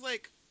 So there's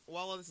like,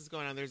 while all this is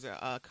going on, there's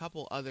a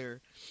couple other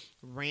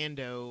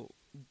rando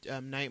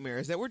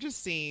nightmares that we're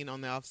just seeing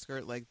on the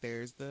offskirt. Like,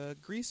 there's the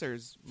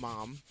greaser's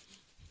mom.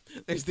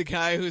 There's the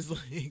guy who's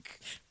like,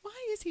 why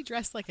is he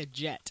dressed like a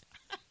jet?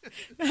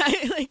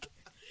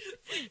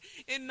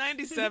 In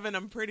 97,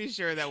 I'm pretty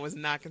sure that was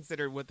not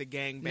considered what the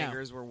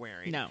gangbangers were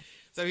wearing. No.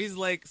 So he's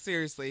like,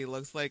 seriously, he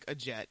looks like a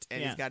jet,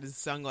 and he's got his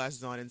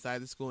sunglasses on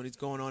inside the school, and he's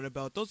going on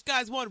about, those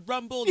guys want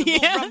rumble, they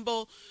will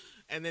rumble.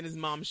 And then his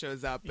mom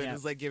shows up and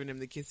is like giving him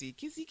the kissy.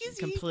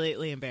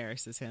 Completely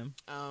embarrasses him.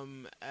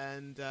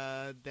 And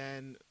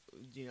then,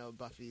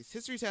 Buffy's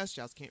history test,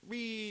 Giles can't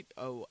read.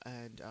 Oh,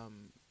 and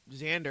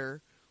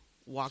Xander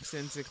walks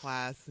into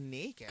class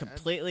naked.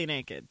 Completely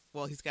naked.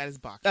 Well, he's got his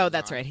boxers Oh,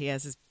 that's on. right. He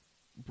has his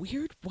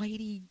weird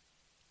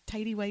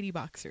tighty whitey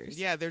boxers.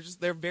 Yeah,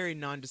 they're very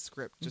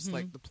nondescript, just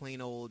like the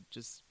plain old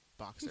just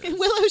boxers. And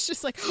Willow's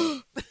just like,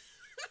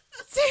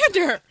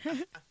 Xander!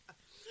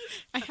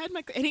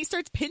 And he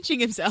starts pinching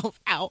himself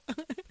out.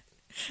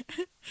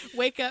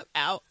 Wake up,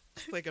 out.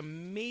 It's like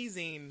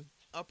amazing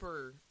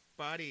upper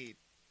body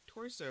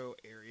torso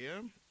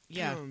area.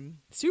 Yeah.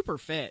 Super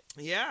fit.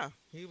 Yeah.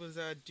 He was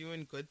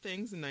doing good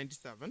things in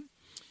 97.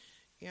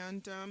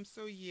 And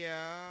so,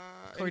 yeah.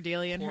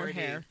 Cordelia and her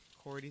hair.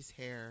 Cordy's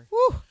hair.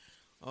 Woo!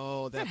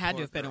 Oh, that had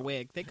to have been a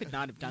wig. They could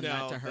not have done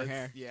that to her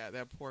hair. Yeah,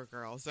 that poor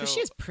girl. So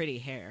she has pretty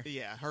hair.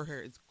 Yeah, her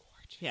hair is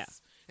gorgeous. Yeah.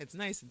 It's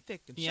nice and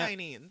thick and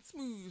shiny and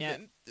smooth. Yeah.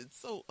 And it's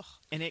so...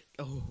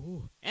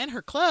 Ugh. And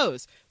her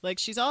clothes. Like,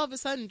 she's all of a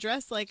sudden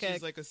dressed like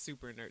she's like a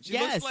super nerd. She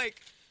looks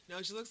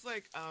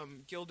like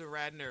Gilda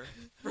Radner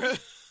from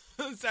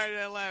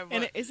Saturday Night Live.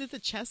 And is it the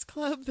chess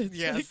club?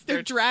 Yes. Like,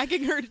 they're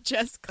dragging her to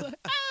chess club.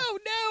 Oh,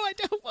 no, I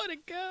don't want to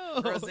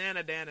go.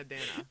 Rosanna Danna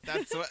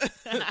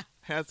Danna.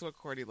 That's what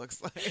Cordy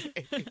looks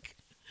like.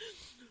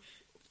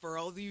 For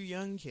all you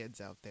young kids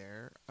out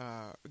there,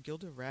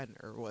 Gilda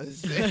Radner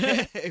was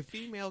a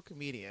female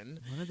comedian.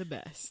 One of the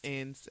best.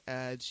 And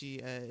she,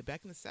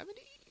 back in the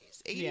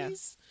 70s,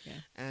 80s. Yeah.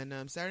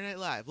 And Saturday Night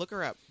Live. Look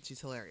her up. She's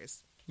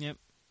hilarious. Yep.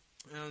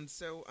 And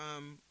so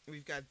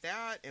we've got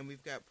that, and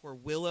we've got poor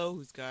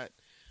Willow,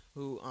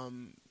 who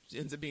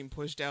ends up being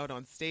pushed out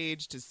on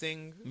stage to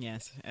sing.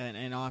 Yes,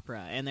 an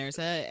opera. And there's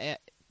the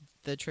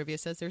trivia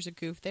says there's a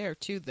goof there,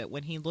 too, that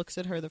when he looks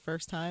at her the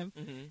first time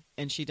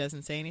and she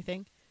doesn't say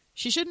anything,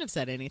 she shouldn't have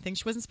said anything.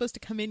 She wasn't supposed to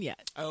come in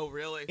yet. Oh,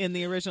 really? In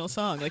the original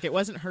song. Like, it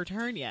wasn't her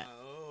turn yet.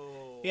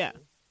 Oh. Yeah.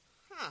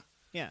 Huh.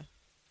 Yeah.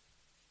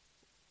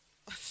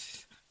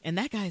 And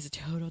that guy's a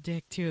total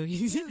dick, too.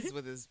 He is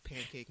with his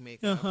pancake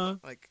makeup. Uh-huh.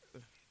 Like,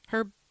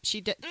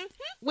 she did,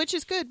 which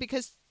is good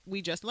because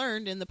we just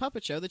learned in the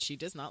puppet show that she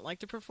does not like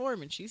to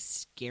perform and she's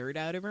scared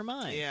out of her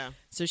mind. Yeah.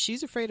 So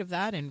she's afraid of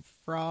that and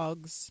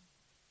frogs.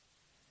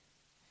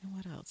 And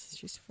what else?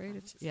 She's afraid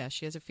of... Yeah,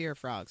 she has a fear of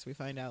frogs. We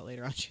find out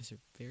later on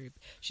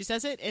she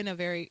says it in a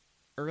very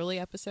early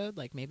episode,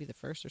 like maybe the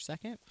first or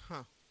second.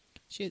 Huh.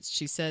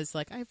 She says,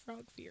 like, I have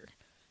frog fear.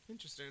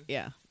 Interesting.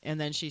 Yeah. And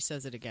then she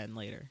says it again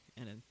later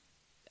in,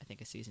 I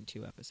think, a season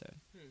 2 episode.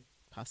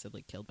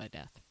 Possibly killed by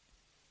death.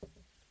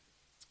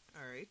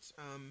 All right.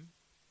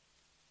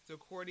 So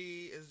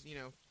Cordy is,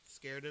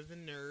 scared of the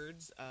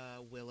nerds.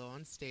 Willow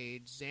on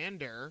stage.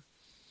 Xander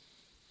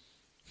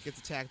gets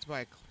attacked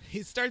by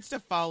he starts to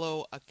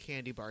follow a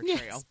candy bar trail.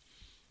 Yes.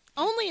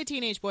 Only a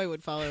teenage boy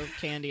would follow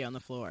candy on the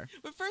floor.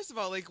 But first of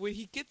all, like, when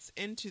he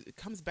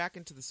comes back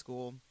into the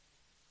school,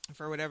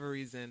 for whatever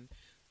reason,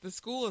 the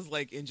school is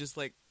like in just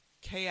like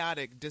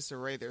chaotic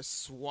disarray. There's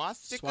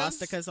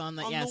swastikas on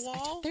the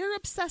wall. They're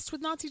obsessed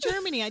with Nazi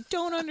Germany. I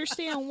don't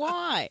understand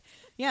why.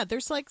 Yeah,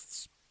 there's like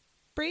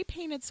spray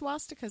painted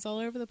swastikas all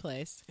over the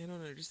place. I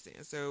don't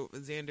understand. So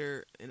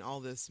Xander, in all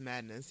this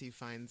madness, he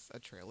finds a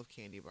trail of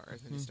candy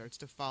bars and he starts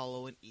to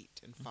follow and eat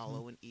and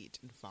follow and eat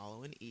and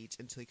follow and eat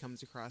until he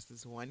comes across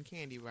this one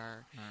candy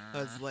bar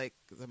that's like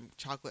the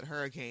chocolate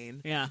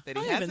hurricane. Yeah, that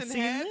he hasn't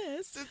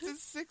had since his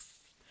 6th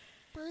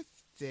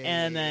birthday.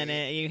 And then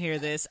you hear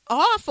this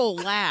awful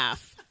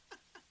laugh,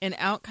 and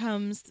out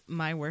comes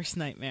my worst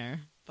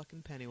nightmare.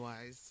 Fucking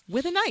Pennywise.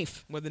 With a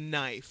knife.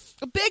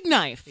 A big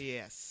knife.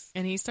 Yes.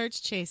 And he starts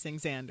chasing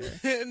Xander.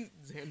 And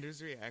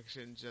Xander's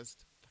reaction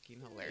just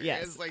fucking hilarious.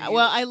 Yes. Like,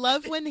 well, I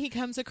love when he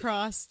comes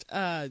across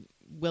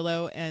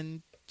Willow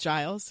and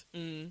Giles,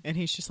 and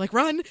he's just like,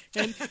 run!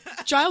 And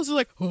Giles is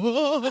like,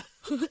 oh!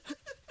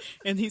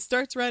 And he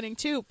starts running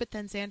too, but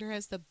then Xander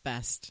has the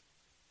best.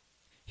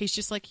 He's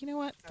just like, you know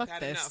what? Fuck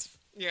this. Enough.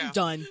 Yeah. I'm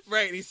done.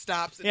 Right, he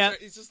stops. And yeah.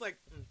 He's just like...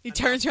 he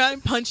turns around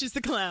and punches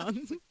the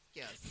clown.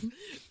 Yes.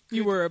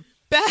 You were a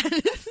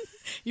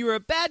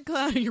bad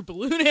clown and your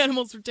balloon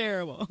animals were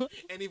terrible.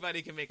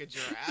 Anybody can make a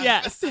giraffe.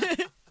 Yes.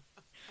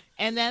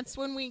 And that's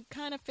when we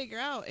kind of figure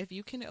out if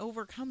you can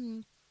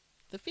overcome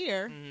the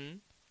fear,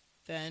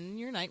 then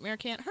your nightmare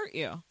can't hurt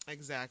you.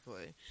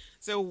 Exactly.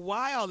 So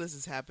while this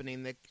is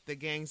happening, the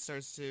gang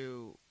starts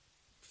to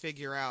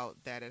figure out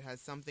that it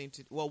has something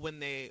to... Well, when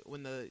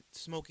the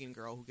smoking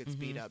girl who gets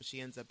beat up,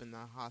 she ends up in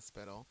the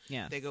hospital.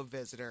 Yeah. They go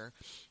visit her.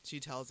 She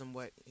tells them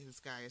what this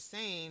guy is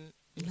saying.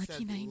 He Lucky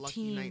said 19.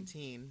 Lucky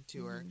 19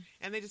 to her.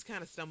 And they just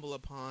kind of stumble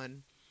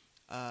upon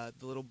the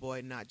little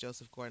boy, not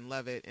Joseph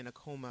Gordon-Levitt, in a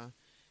coma.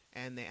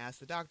 And they ask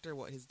the doctor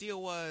what his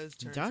deal was.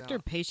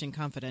 Doctor-patient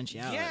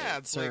confidentiality. Yeah.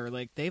 It's sir,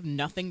 like, they have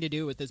nothing to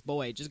do with this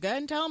boy. Just go ahead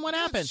and tell him what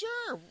happened.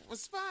 Sure. It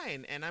was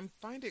fine. And I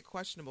find it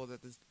questionable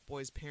that this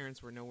boy's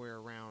parents were nowhere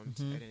around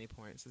at any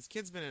point. So this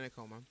kid's been in a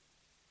coma.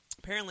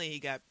 Apparently he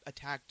got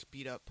attacked,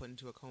 beat up, put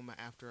into a coma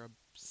after a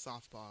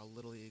softball,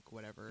 little league,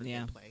 whatever,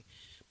 they play,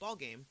 ball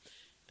game.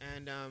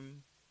 And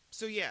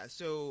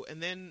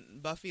and then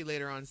Buffy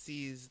later on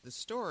sees the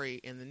story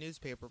in the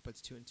newspaper,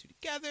 puts two and two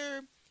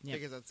together,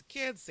 figures out it's a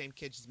kid, same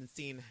kid she's been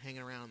seeing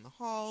hanging around in the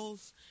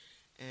halls,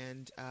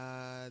 and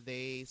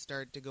they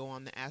start to go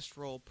on the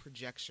astral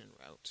projection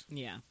route.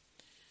 Yeah.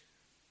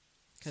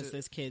 Because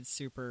this kid's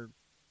super,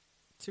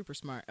 super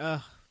smart.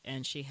 Ugh.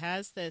 And she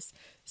has this...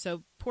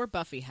 So poor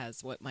Buffy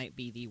has what might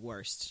be the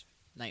worst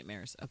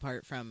nightmares,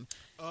 apart from...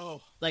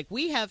 Oh. Like,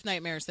 we have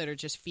nightmares that are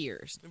just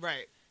fears.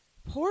 Right.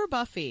 Poor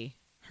Buffy...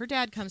 Her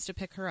dad comes to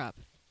pick her up,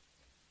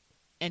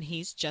 and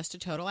he's just a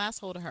total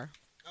asshole to her.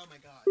 Oh, my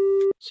God.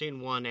 Scene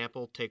 1,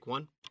 Apple, take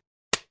 1.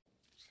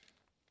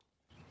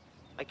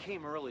 I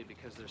came early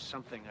because there's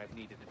something I've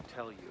needed to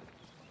tell you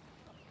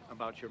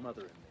about your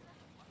mother and me,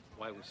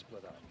 why we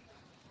split up.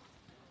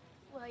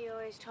 Well, you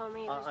always told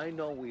me. I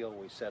know we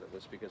always said it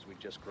was because we'd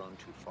just grown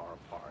too far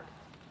apart.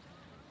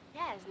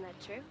 Yeah, isn't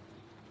that true?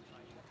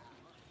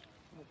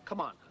 Well, come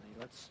on, honey,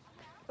 let's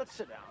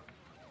sit down.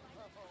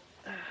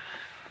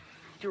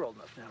 You're old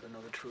enough now to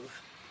know the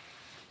truth.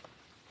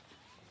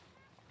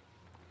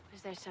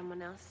 Was there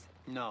someone else?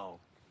 No,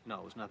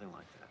 it was nothing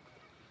like that.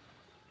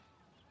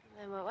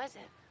 Then what was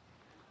it?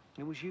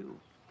 It was you.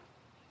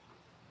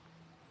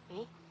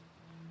 Me?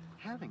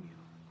 Having you.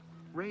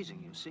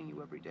 Raising you, seeing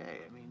you every day.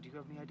 I mean, do you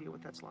have any idea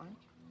what that's like?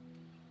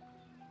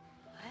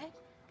 What?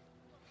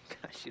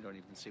 Gosh, you don't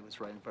even see what's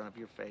right in front of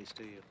your face,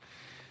 do you?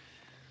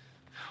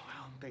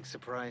 Well, big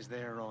surprise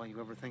there. All you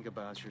ever think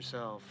about is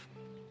yourself.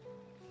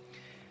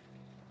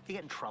 You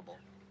get in trouble.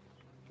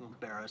 You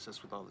embarrass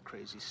us with all the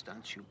crazy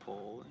stunts you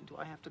pull. And do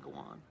I have to go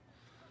on?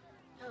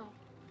 No.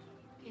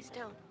 Please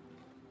don't.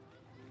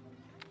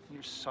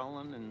 You're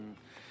sullen and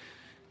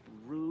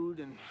rude,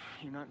 and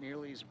you're not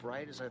nearly as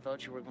bright as I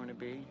thought you were going to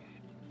be.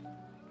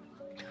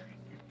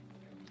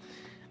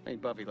 I mean,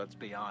 Buffy, let's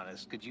be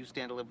honest. Could you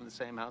stand to live in the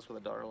same house with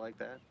a daughter like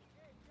that?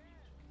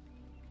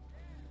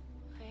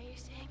 Why are you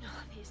saying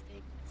all these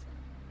things?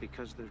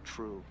 Because they're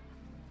true.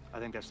 I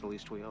think that's the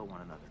least we owe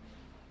one another.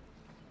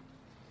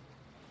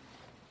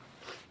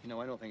 You know,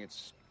 I don't think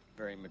it's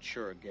very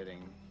mature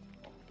getting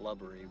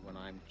blubbery when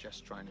I'm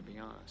just trying to be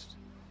honest.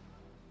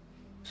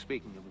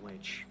 Speaking of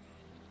which,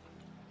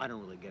 I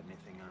don't really get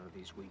anything out of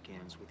these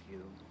weekends with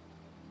you.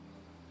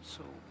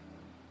 So,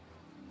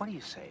 what do you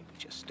say we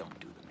just don't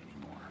do them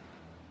anymore?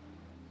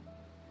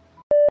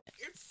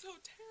 It's so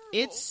terrible.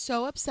 It's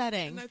so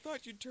upsetting. And I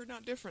thought you'd turn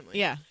out differently.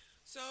 Yeah.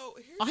 So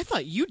I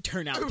thought you'd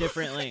turn out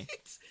differently.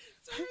 Right?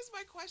 So here's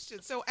my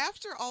question. So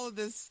after all of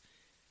this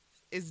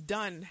is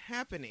done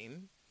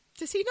happening...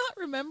 Does he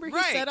not remember he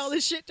Right. said all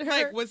this shit to her?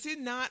 Like, was it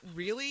not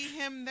really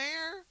him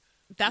there?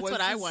 That's Was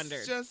what I this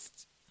wondered.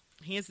 Just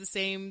He has the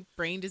same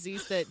brain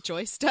disease that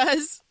Joyce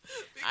does.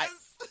 because,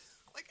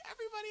 like,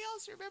 everybody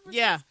else remembers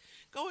Yeah. what's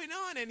going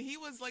on, and he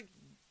was, like,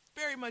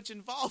 very much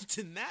involved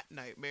in that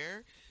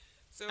nightmare.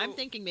 So I'm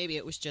thinking maybe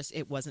it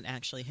wasn't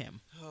actually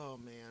him. Oh,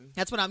 man.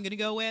 That's what I'm going to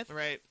go with.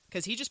 Right,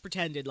 Because he just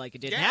pretended like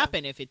it didn't Yeah.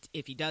 happen if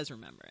he does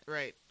remember it.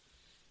 right.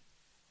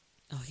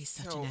 Oh, he's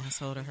such So, an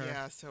asshole to her.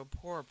 Yeah, so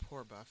poor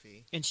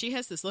Buffy. And she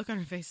has this look on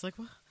her face like,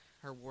 what?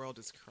 Her world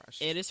is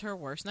crushed. It is her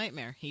worst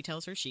nightmare. He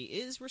tells her she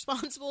is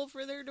responsible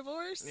for their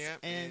divorce. Yeah,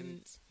 And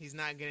and he's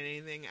not getting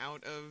anything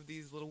out of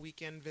these little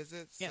weekend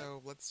visits, Yeah.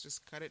 so let's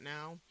just cut it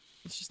now.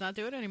 let's just not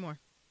do it anymore.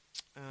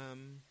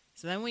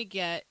 So then we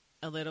get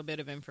a little bit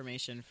of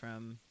information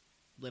from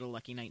Little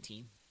Lucky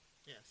 19.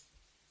 Yes.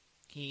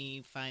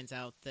 We find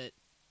out that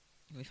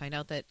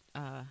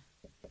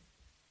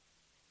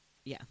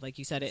yeah, like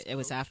you said, it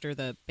was after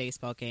the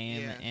baseball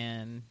game, Yeah.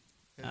 and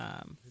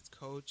His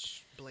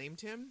coach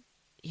blamed him.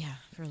 yeah,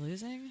 for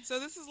losing. So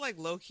this is like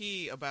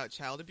low-key about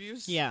child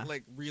abuse. Yeah.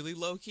 Like really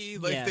low-key.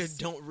 Like Yes.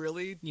 they don't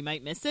really... You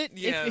might miss it.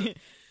 Yeah.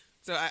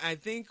 So I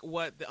think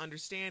what the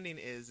understanding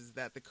is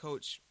that the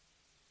coach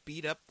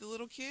beat up the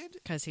little kid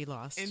Because he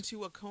lost.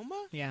 into a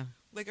coma? Yeah.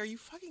 Like, are you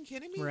fucking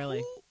kidding me?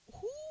 Really?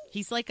 Who?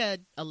 He's like a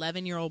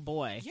 11-year-old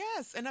boy.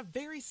 Yes, and a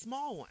very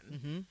small one.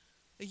 Mm-hmm.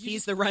 Like,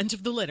 He's the runt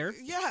of the litter.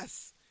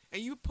 Yes.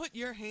 And you put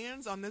your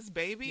hands on this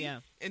baby? Yeah.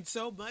 And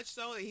so much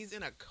so that he's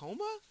in a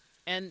coma?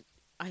 And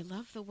I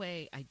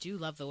do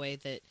love the way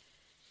that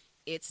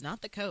it's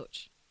not the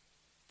coach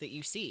that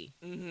you see.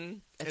 Mm-hmm.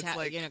 It's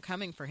like,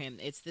 coming for him.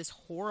 It's this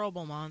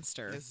horrible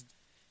monster. This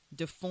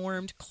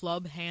deformed,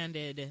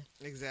 club-handed,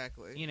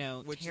 exactly,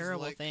 which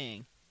terrible is like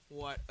thing.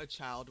 What a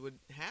child would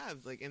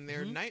have, like, in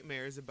their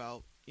nightmares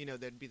about,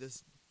 there'd be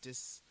this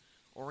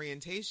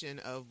disorientation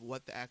of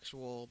what the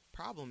actual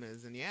problem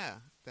is. And yeah,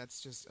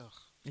 that's just, ugh.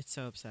 It's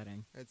so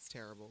upsetting. It's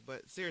terrible.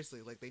 But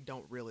seriously, like, they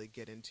don't really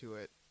get into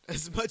it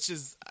as much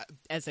as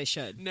they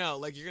should. No,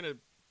 like, you're going to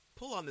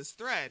pull on this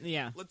thread.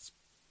 Yeah. Let's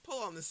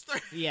pull on this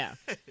thread. Yeah.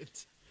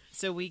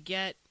 So we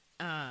get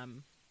that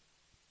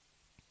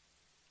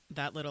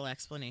little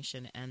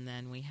explanation, and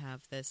then we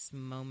have this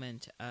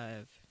moment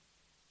of,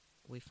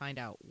 we find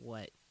out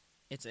what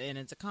it's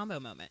a combo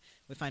moment.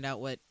 We find out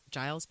what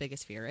Giles'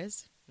 biggest fear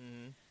is,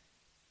 and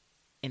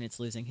it's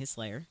losing his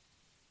Slayer.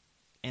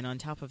 And on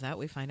top of that,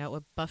 we find out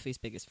what Buffy's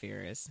biggest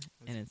fear is,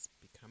 and it's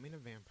becoming a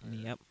vampire.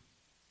 Yep,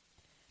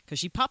 because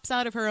she pops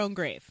out of her own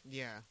grave.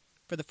 Yeah,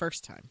 for the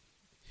first time.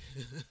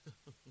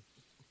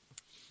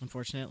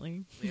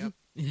 Unfortunately, yep,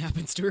 it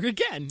happens to her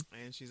again.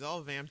 And she's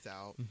all vamped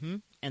out. Mm-hmm.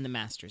 And the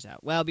Master's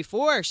out. Well,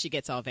 before she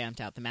gets all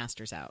vamped out, the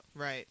Master's out.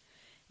 Right.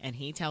 And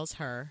he tells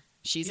her,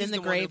 he's in the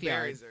one graveyard.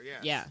 Who buries her,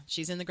 yes. Yeah,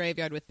 she's in the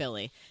graveyard with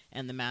Billy.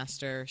 And the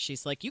Master,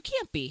 she's like, you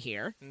can't be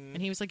here.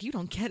 And he was like, you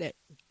don't get it.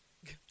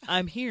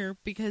 I'm here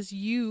because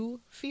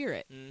you fear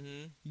it.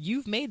 Mm-hmm.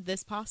 You've made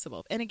this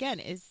possible. And again,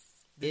 is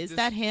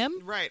that him?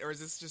 Right. Or is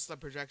this just a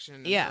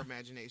projection of her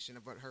imagination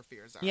of what her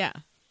fears are? Yeah.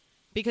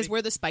 Because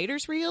were the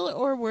spiders real,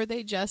 or were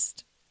they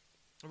just...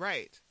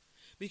 Right.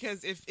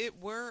 Because if it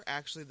were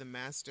actually the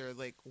Master,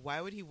 like, why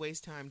would he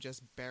waste time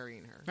just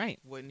burying her? Right.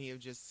 Wouldn't he have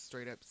just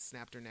straight up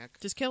snapped her neck?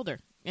 Just killed her.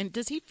 And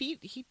does he feed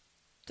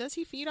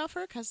off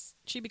her? Because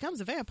she becomes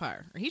a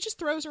vampire. Or he just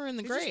throws her in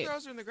the grave. He just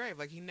throws her in the grave.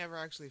 Like, he never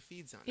actually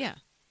feeds on her. Yeah.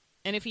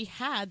 And if he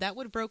had, that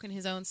would have broken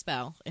his own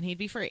spell, and he'd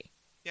be free.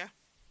 Yeah.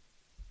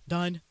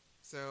 Done.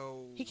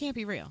 So... He can't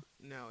be real.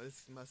 No,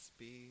 this must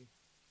be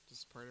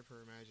just part of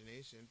her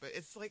imagination. But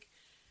it's like...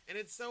 And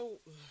it's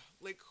so...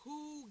 Like,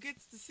 who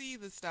gets to see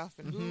this stuff,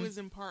 and who is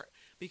in part...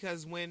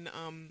 Because when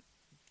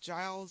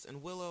Giles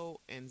and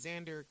Willow and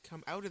Xander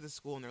come out of the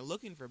school and they're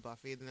looking for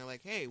Buffy, then they're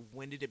like, hey,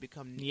 when did it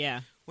become... Yeah.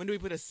 When do we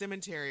put a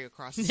cemetery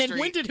across the street? And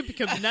when did it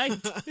become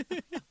night?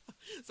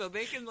 So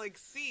they can, like,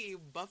 see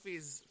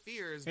Buffy's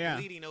fears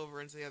bleeding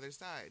over into the other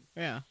side.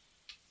 Yeah.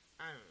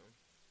 I don't know.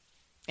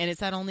 And is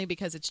that only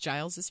because it's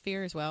Giles'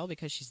 fear as well,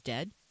 because she's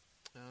dead?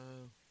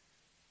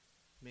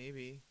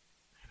 Maybe.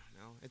 I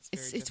don't know.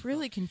 It's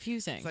really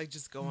confusing. It's like,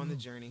 just go on the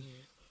journey.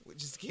 We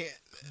just can't.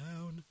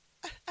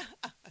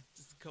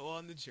 Just go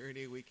on the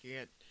journey. We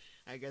can't,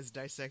 I guess,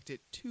 dissect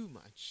it too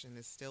much. And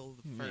it's still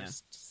the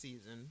first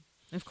season.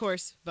 Of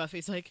course,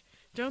 Buffy's like,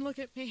 don't look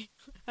at me.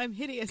 I'm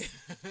hideous.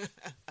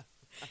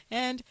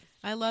 And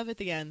I love at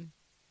the end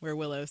where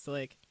Willow's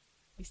like,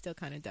 you still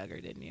kind of dug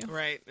her, didn't you?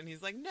 Right. And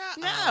he's like, no.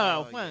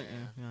 No. Yeah.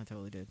 No, I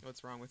totally did.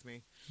 What's wrong with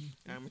me?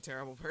 I'm a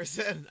terrible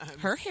person.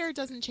 Her hair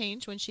doesn't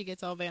change when she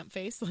gets all vamp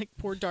face, like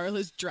poor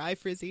Darla's dry,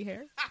 frizzy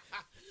hair.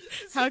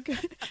 How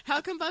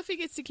come Buffy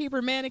gets to keep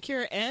her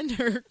manicure and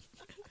her...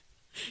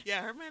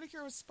 Yeah, her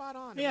manicure was spot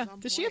on. Yeah.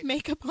 Does she have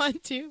makeup on,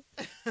 too?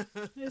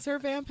 Does her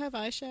vamp have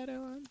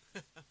eyeshadow on?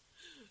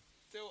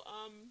 So,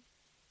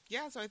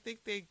 yeah, so I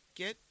think they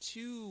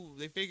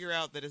figure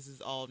out that this is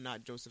all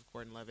not Joseph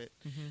Gordon-Levitt.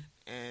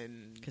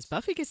 And because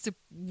Buffy gets to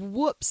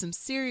whoop some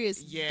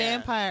serious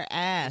vampire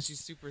ass. She's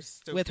super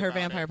stoked with her about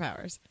vampire it.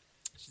 powers.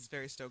 She's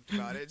very stoked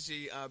about it.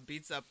 She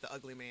beats up the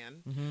ugly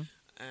man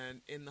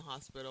and in the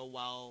hospital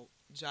while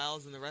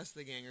Giles and the rest of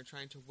the gang are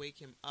trying to wake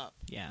him up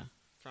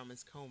from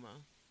his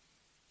coma.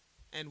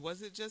 And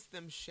was it just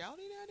them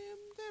shouting at him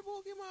that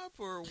woke him up,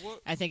 or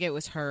what? I think it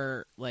was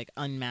her, like,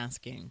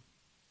 unmasking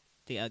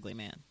the ugly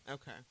man.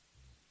 Okay.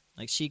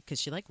 Like, because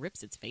she like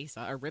rips its face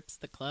off, or rips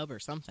the club or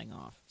something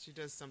off. She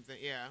does something,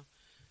 yeah.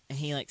 And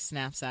he, like,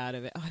 snaps out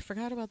of it. Oh, I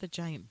forgot about the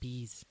giant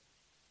bees.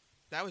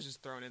 That was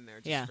just thrown in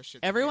there just for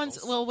shit.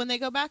 Well, when they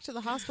go back to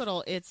the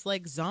hospital, it's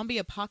like zombie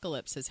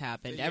apocalypse has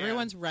happened. Yeah.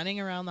 Everyone's running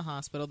around the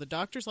hospital. The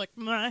doctor's like,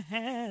 my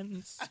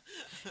hands.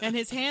 And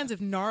his hands have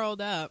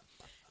gnarled up.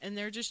 And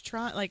they're just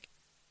trying, like...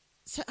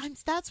 So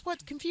that's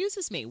what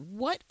confuses me.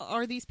 What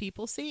are these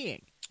people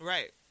seeing?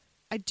 Right.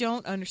 I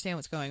don't understand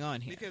what's going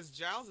on here. Because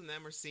Giles and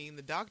them are seeing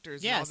the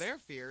doctors and all their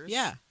fears.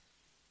 Yeah.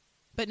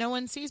 But no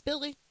one sees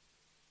Billy.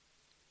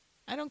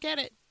 I don't get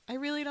it. I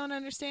really don't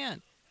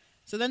understand.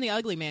 So then the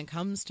ugly man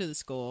comes to the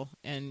school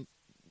and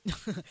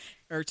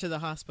or to the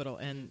hospital,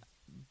 and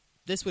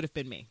this would have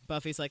been me.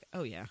 Buffy's like,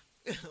 oh yeah.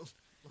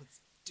 Let's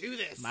do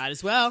this. Might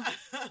as well.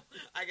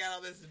 I got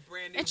all this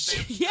brand new and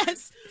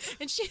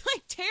she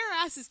like tear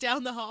asses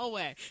down the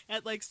hallway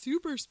at like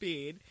super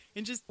speed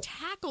and just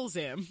tackles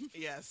him.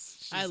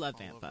 Yes. I love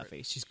Aunt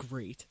Buffy. She's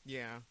great.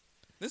 Yeah.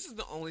 This is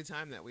the only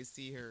time that we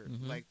see her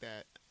like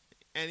that.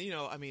 And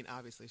I mean,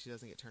 obviously she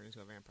doesn't get turned into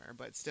a vampire,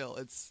 but still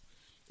it's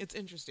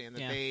interesting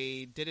that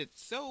they did it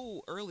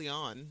so early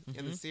on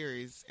in the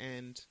series,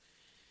 and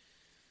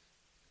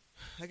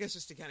I guess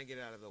just to kind of get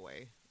it out of the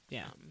way.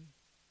 Yeah.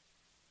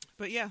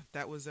 But yeah,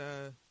 that was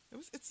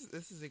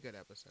this is a good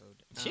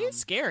episode. She's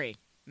scary.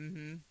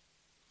 Mm-hmm.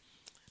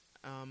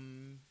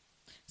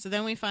 So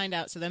then we find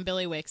out. So then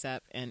Billy wakes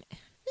up, and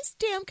this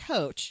damn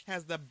coach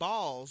has the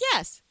balls.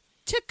 Yes,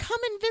 to come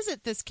and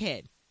visit this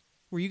kid.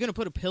 Were you going to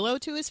put a pillow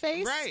to his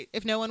face? Right.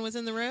 If no one was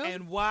in the room?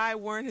 And why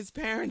weren't his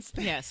parents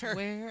there? Yes.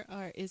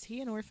 Is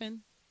he an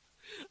orphan?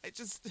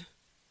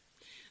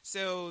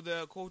 So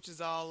the coach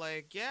is all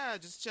like, yeah,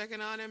 just checking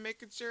on him,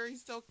 making sure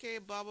he's okay,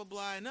 blah, blah,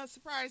 blah. And no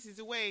surprise, he's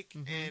awake.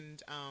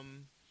 Mm-hmm.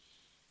 And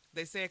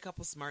they say a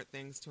couple smart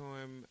things to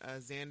him.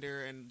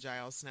 Xander and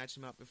Giles snatch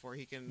him up before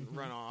he can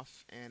run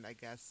off. And I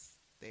guess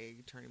they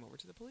turn him over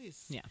to the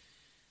police. Yeah.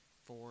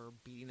 For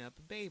beating up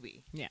a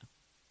baby. Yeah.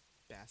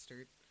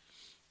 Bastard.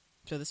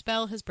 So the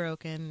spell has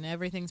broken,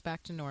 everything's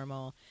back to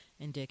normal,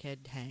 and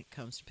Dickhead Hank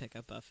comes to pick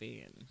up Buffy,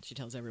 and she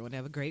tells everyone to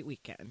have a great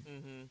weekend.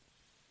 Mm-hmm.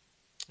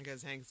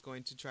 Because Hank's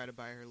going to try to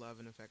buy her love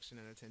and affection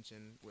and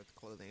attention with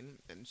clothing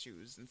and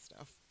shoes and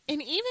stuff.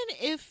 And even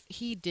if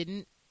he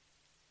didn't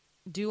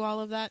do all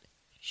of that,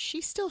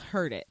 she still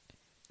heard it.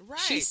 Right.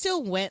 She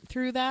still went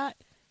through that.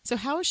 So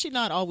how is she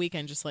not all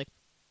weekend just like,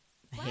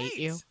 I hate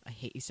you. I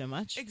hate you so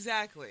much.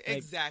 Exactly. Like,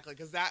 exactly.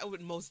 Because that would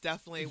most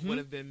definitely would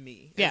have been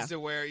me. Yeah. As to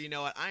where, you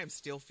know what, I am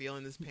still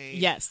feeling this pain.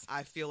 Yes.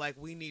 I feel like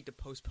we need to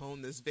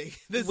postpone this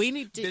we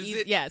need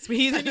to yes, we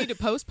either need to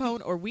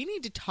postpone or we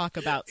need to talk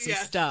about some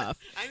stuff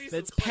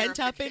that's pent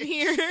up in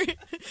here.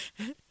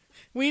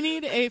 We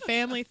need a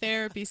family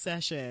therapy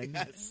session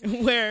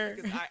where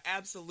because I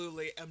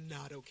absolutely am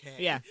not okay.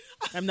 Yeah.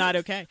 I'm not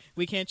okay.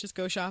 We can't just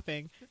go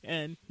shopping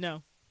and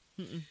no.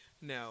 Mm-mm.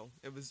 No,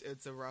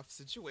 it's a rough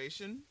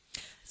situation.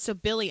 So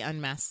Billy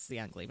unmasks the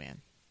ugly man.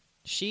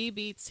 She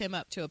beats him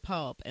up to a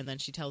pulp, and then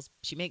she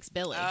makes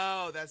Billy.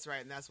 Oh, that's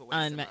right, and that's what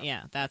wakes him up.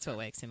 Yeah, that's what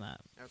wakes him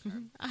up. Okay.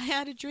 I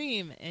had a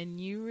dream, and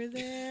you were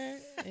there,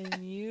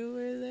 and you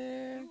were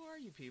there. Who are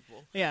you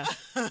people? Yeah.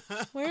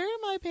 Where are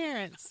my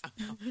parents?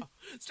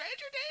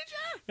 Stranger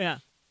danger. Yeah.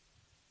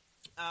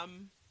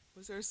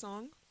 Was there a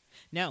song?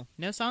 No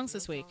songs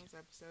this week.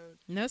 Episode.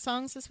 No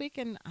songs this week,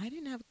 and I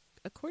didn't have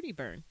a Cordy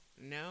burn.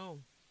 No.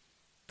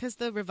 Because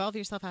the Revolve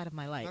Yourself Out of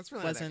My Life That's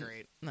really wasn't that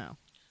great. No.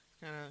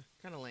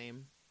 Kind of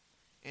lame.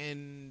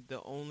 And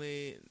the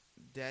only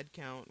dead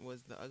count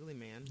was the ugly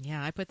man.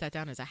 Yeah, I put that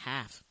down as a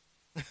half.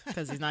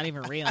 Because he's not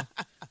even real.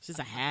 It's just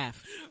a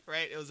half.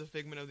 Right, it was a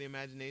figment of the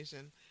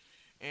imagination.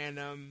 And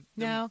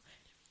now,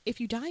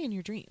 if you die in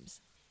your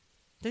dreams,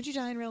 don't you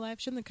die in real life?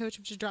 Shouldn't the coach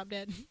have just dropped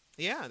dead?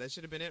 Yeah, that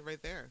should have been it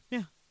right there.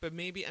 Yeah. But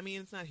maybe, I mean,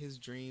 it's not his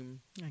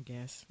dream. I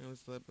guess. It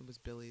was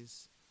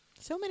Billy's.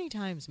 So many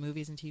times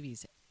movies and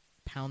TVs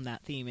pound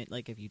that theme.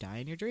 Like, if you die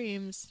in your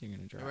dreams, you're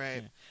going to drop.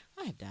 Right.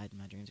 Yeah. I have died in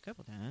my dreams a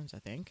couple times, I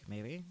think,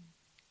 maybe.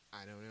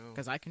 I don't know.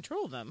 Because I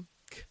control them.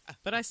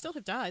 But I still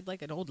have died,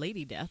 like an old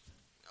lady death.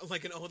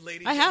 Like an old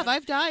lady I death? have.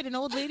 I've died an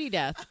old lady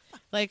death.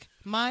 Like,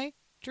 my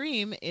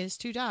dream is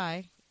to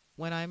die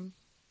when I'm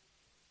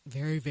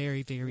very,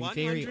 very, very,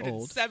 very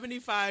old.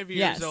 175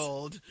 years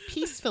old.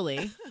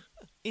 Peacefully,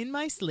 in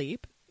my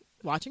sleep,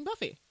 watching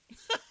Buffy.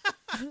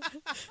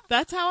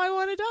 That's how I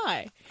want to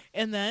die.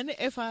 And then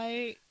if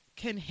I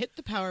can hit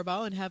the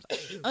Powerball and have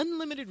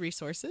unlimited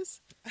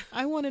resources,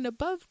 I want an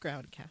above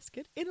ground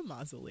casket in a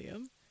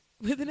mausoleum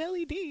with an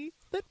LED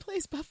that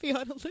plays Buffy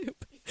on a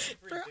loop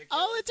for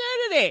all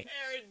eternity.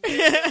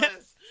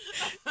 Ridiculous.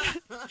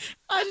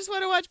 I just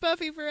want to watch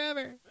Buffy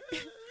forever.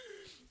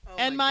 Oh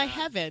and my God.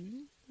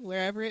 heaven,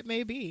 wherever it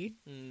may be,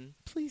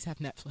 please have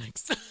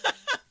Netflix.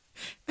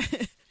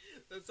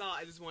 That's all.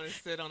 I just want to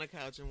sit on a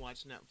couch and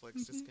watch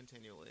Netflix just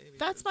continually.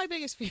 That's my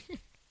biggest fear.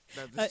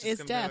 Is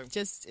death.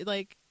 Just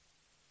like...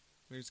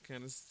 We're just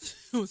kind of...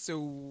 So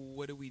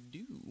what do we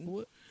do?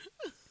 What?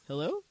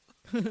 Hello?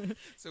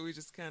 So we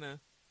just kind of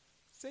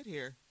sit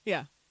here.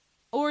 Yeah.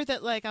 Or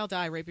that, like, I'll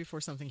die right before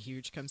something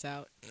huge comes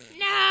out.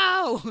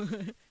 No!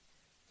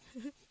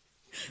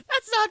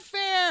 That's not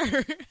fair!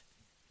 It'd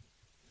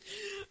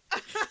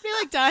be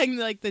like dying,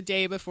 like, the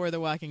day before the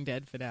Walking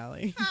Dead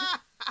finale.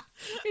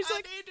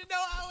 I need to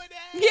know how it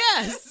ends.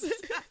 Yes!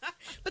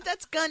 But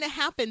that's gonna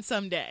happen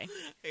someday.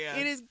 Yeah.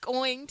 It is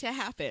going to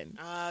happen.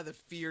 The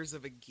fears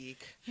of a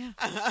geek. Yeah.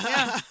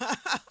 Yeah.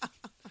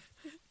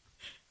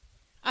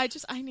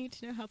 I need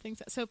to know how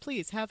things... So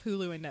please, have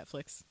Hulu and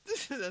Netflix.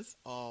 That's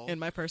all. In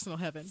my personal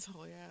heaven. That's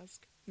all I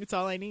ask. It's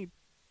all I need.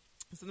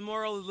 So the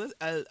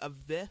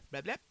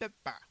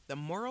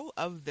moral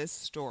of this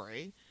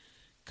story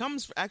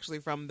comes actually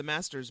from the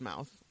master's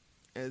mouth.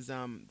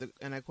 And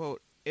I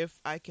quote, "If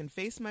I can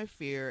face my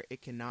fear,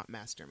 it cannot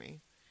master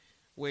me,"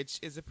 which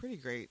is a pretty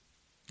great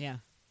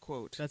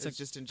quote. That's it's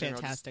just in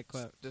general, fantastic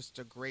quote. Just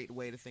a great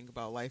way to think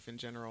about life in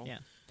general. Yeah.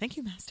 Thank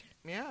you, Master.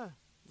 Yeah.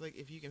 Like,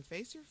 if you can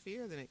face your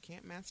fear, then it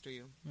can't master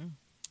you. Mm.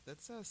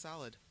 That's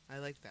solid. I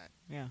like that.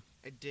 Yeah.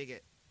 I dig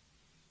it.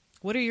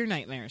 What are your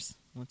nightmares?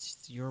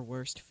 What's your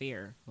worst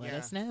fear? Let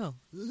us know.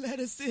 Let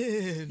us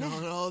in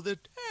on all the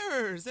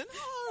terrors and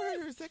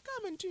horrors pictures that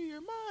come into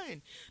your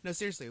mind. No,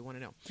 seriously, we want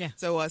to know. Yeah.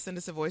 So send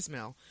us a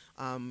voicemail.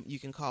 You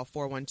can call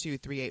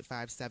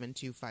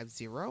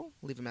 412-385-7250,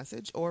 leave a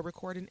message, or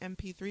record an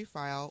MP3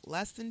 file,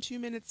 less than 2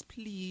 minutes,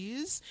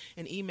 please,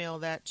 and email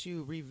that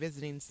to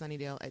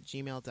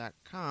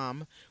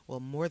revisitingsunnydale@gmail.com. We'll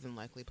more than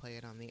likely play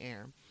it on the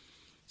air.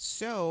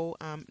 So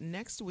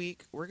next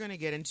week, we're going to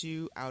get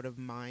into Out of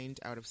Mind,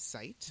 Out of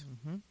Sight.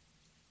 Mm-hmm.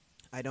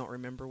 I don't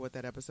remember what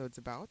that episode's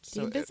about.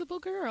 The Invisible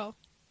Girl.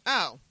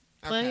 Oh.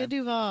 Okay. Clea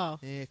Duvall.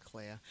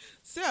 Clea.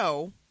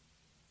 So,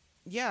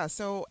 yeah,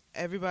 so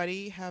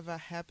everybody have a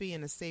happy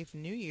and a safe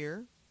new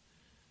year.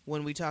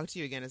 When we talk to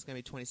you again, it's going to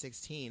be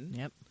 2016.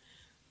 Yep.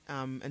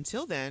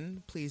 Until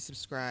then, please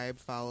subscribe,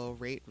 follow,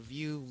 rate,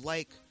 review,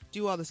 like,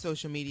 do all the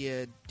social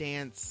media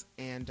dance,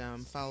 and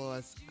follow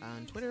us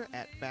on Twitter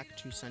at Back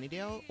to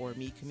Sunnydale, or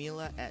me,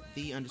 Camila, at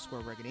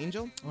 _Rugged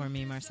Angel. Or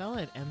me,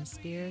 Marcella, at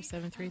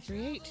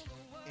mspear7338.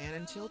 And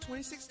until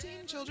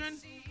 2016, children.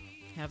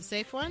 Have a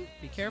safe one.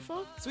 Be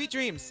careful. Sweet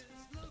dreams.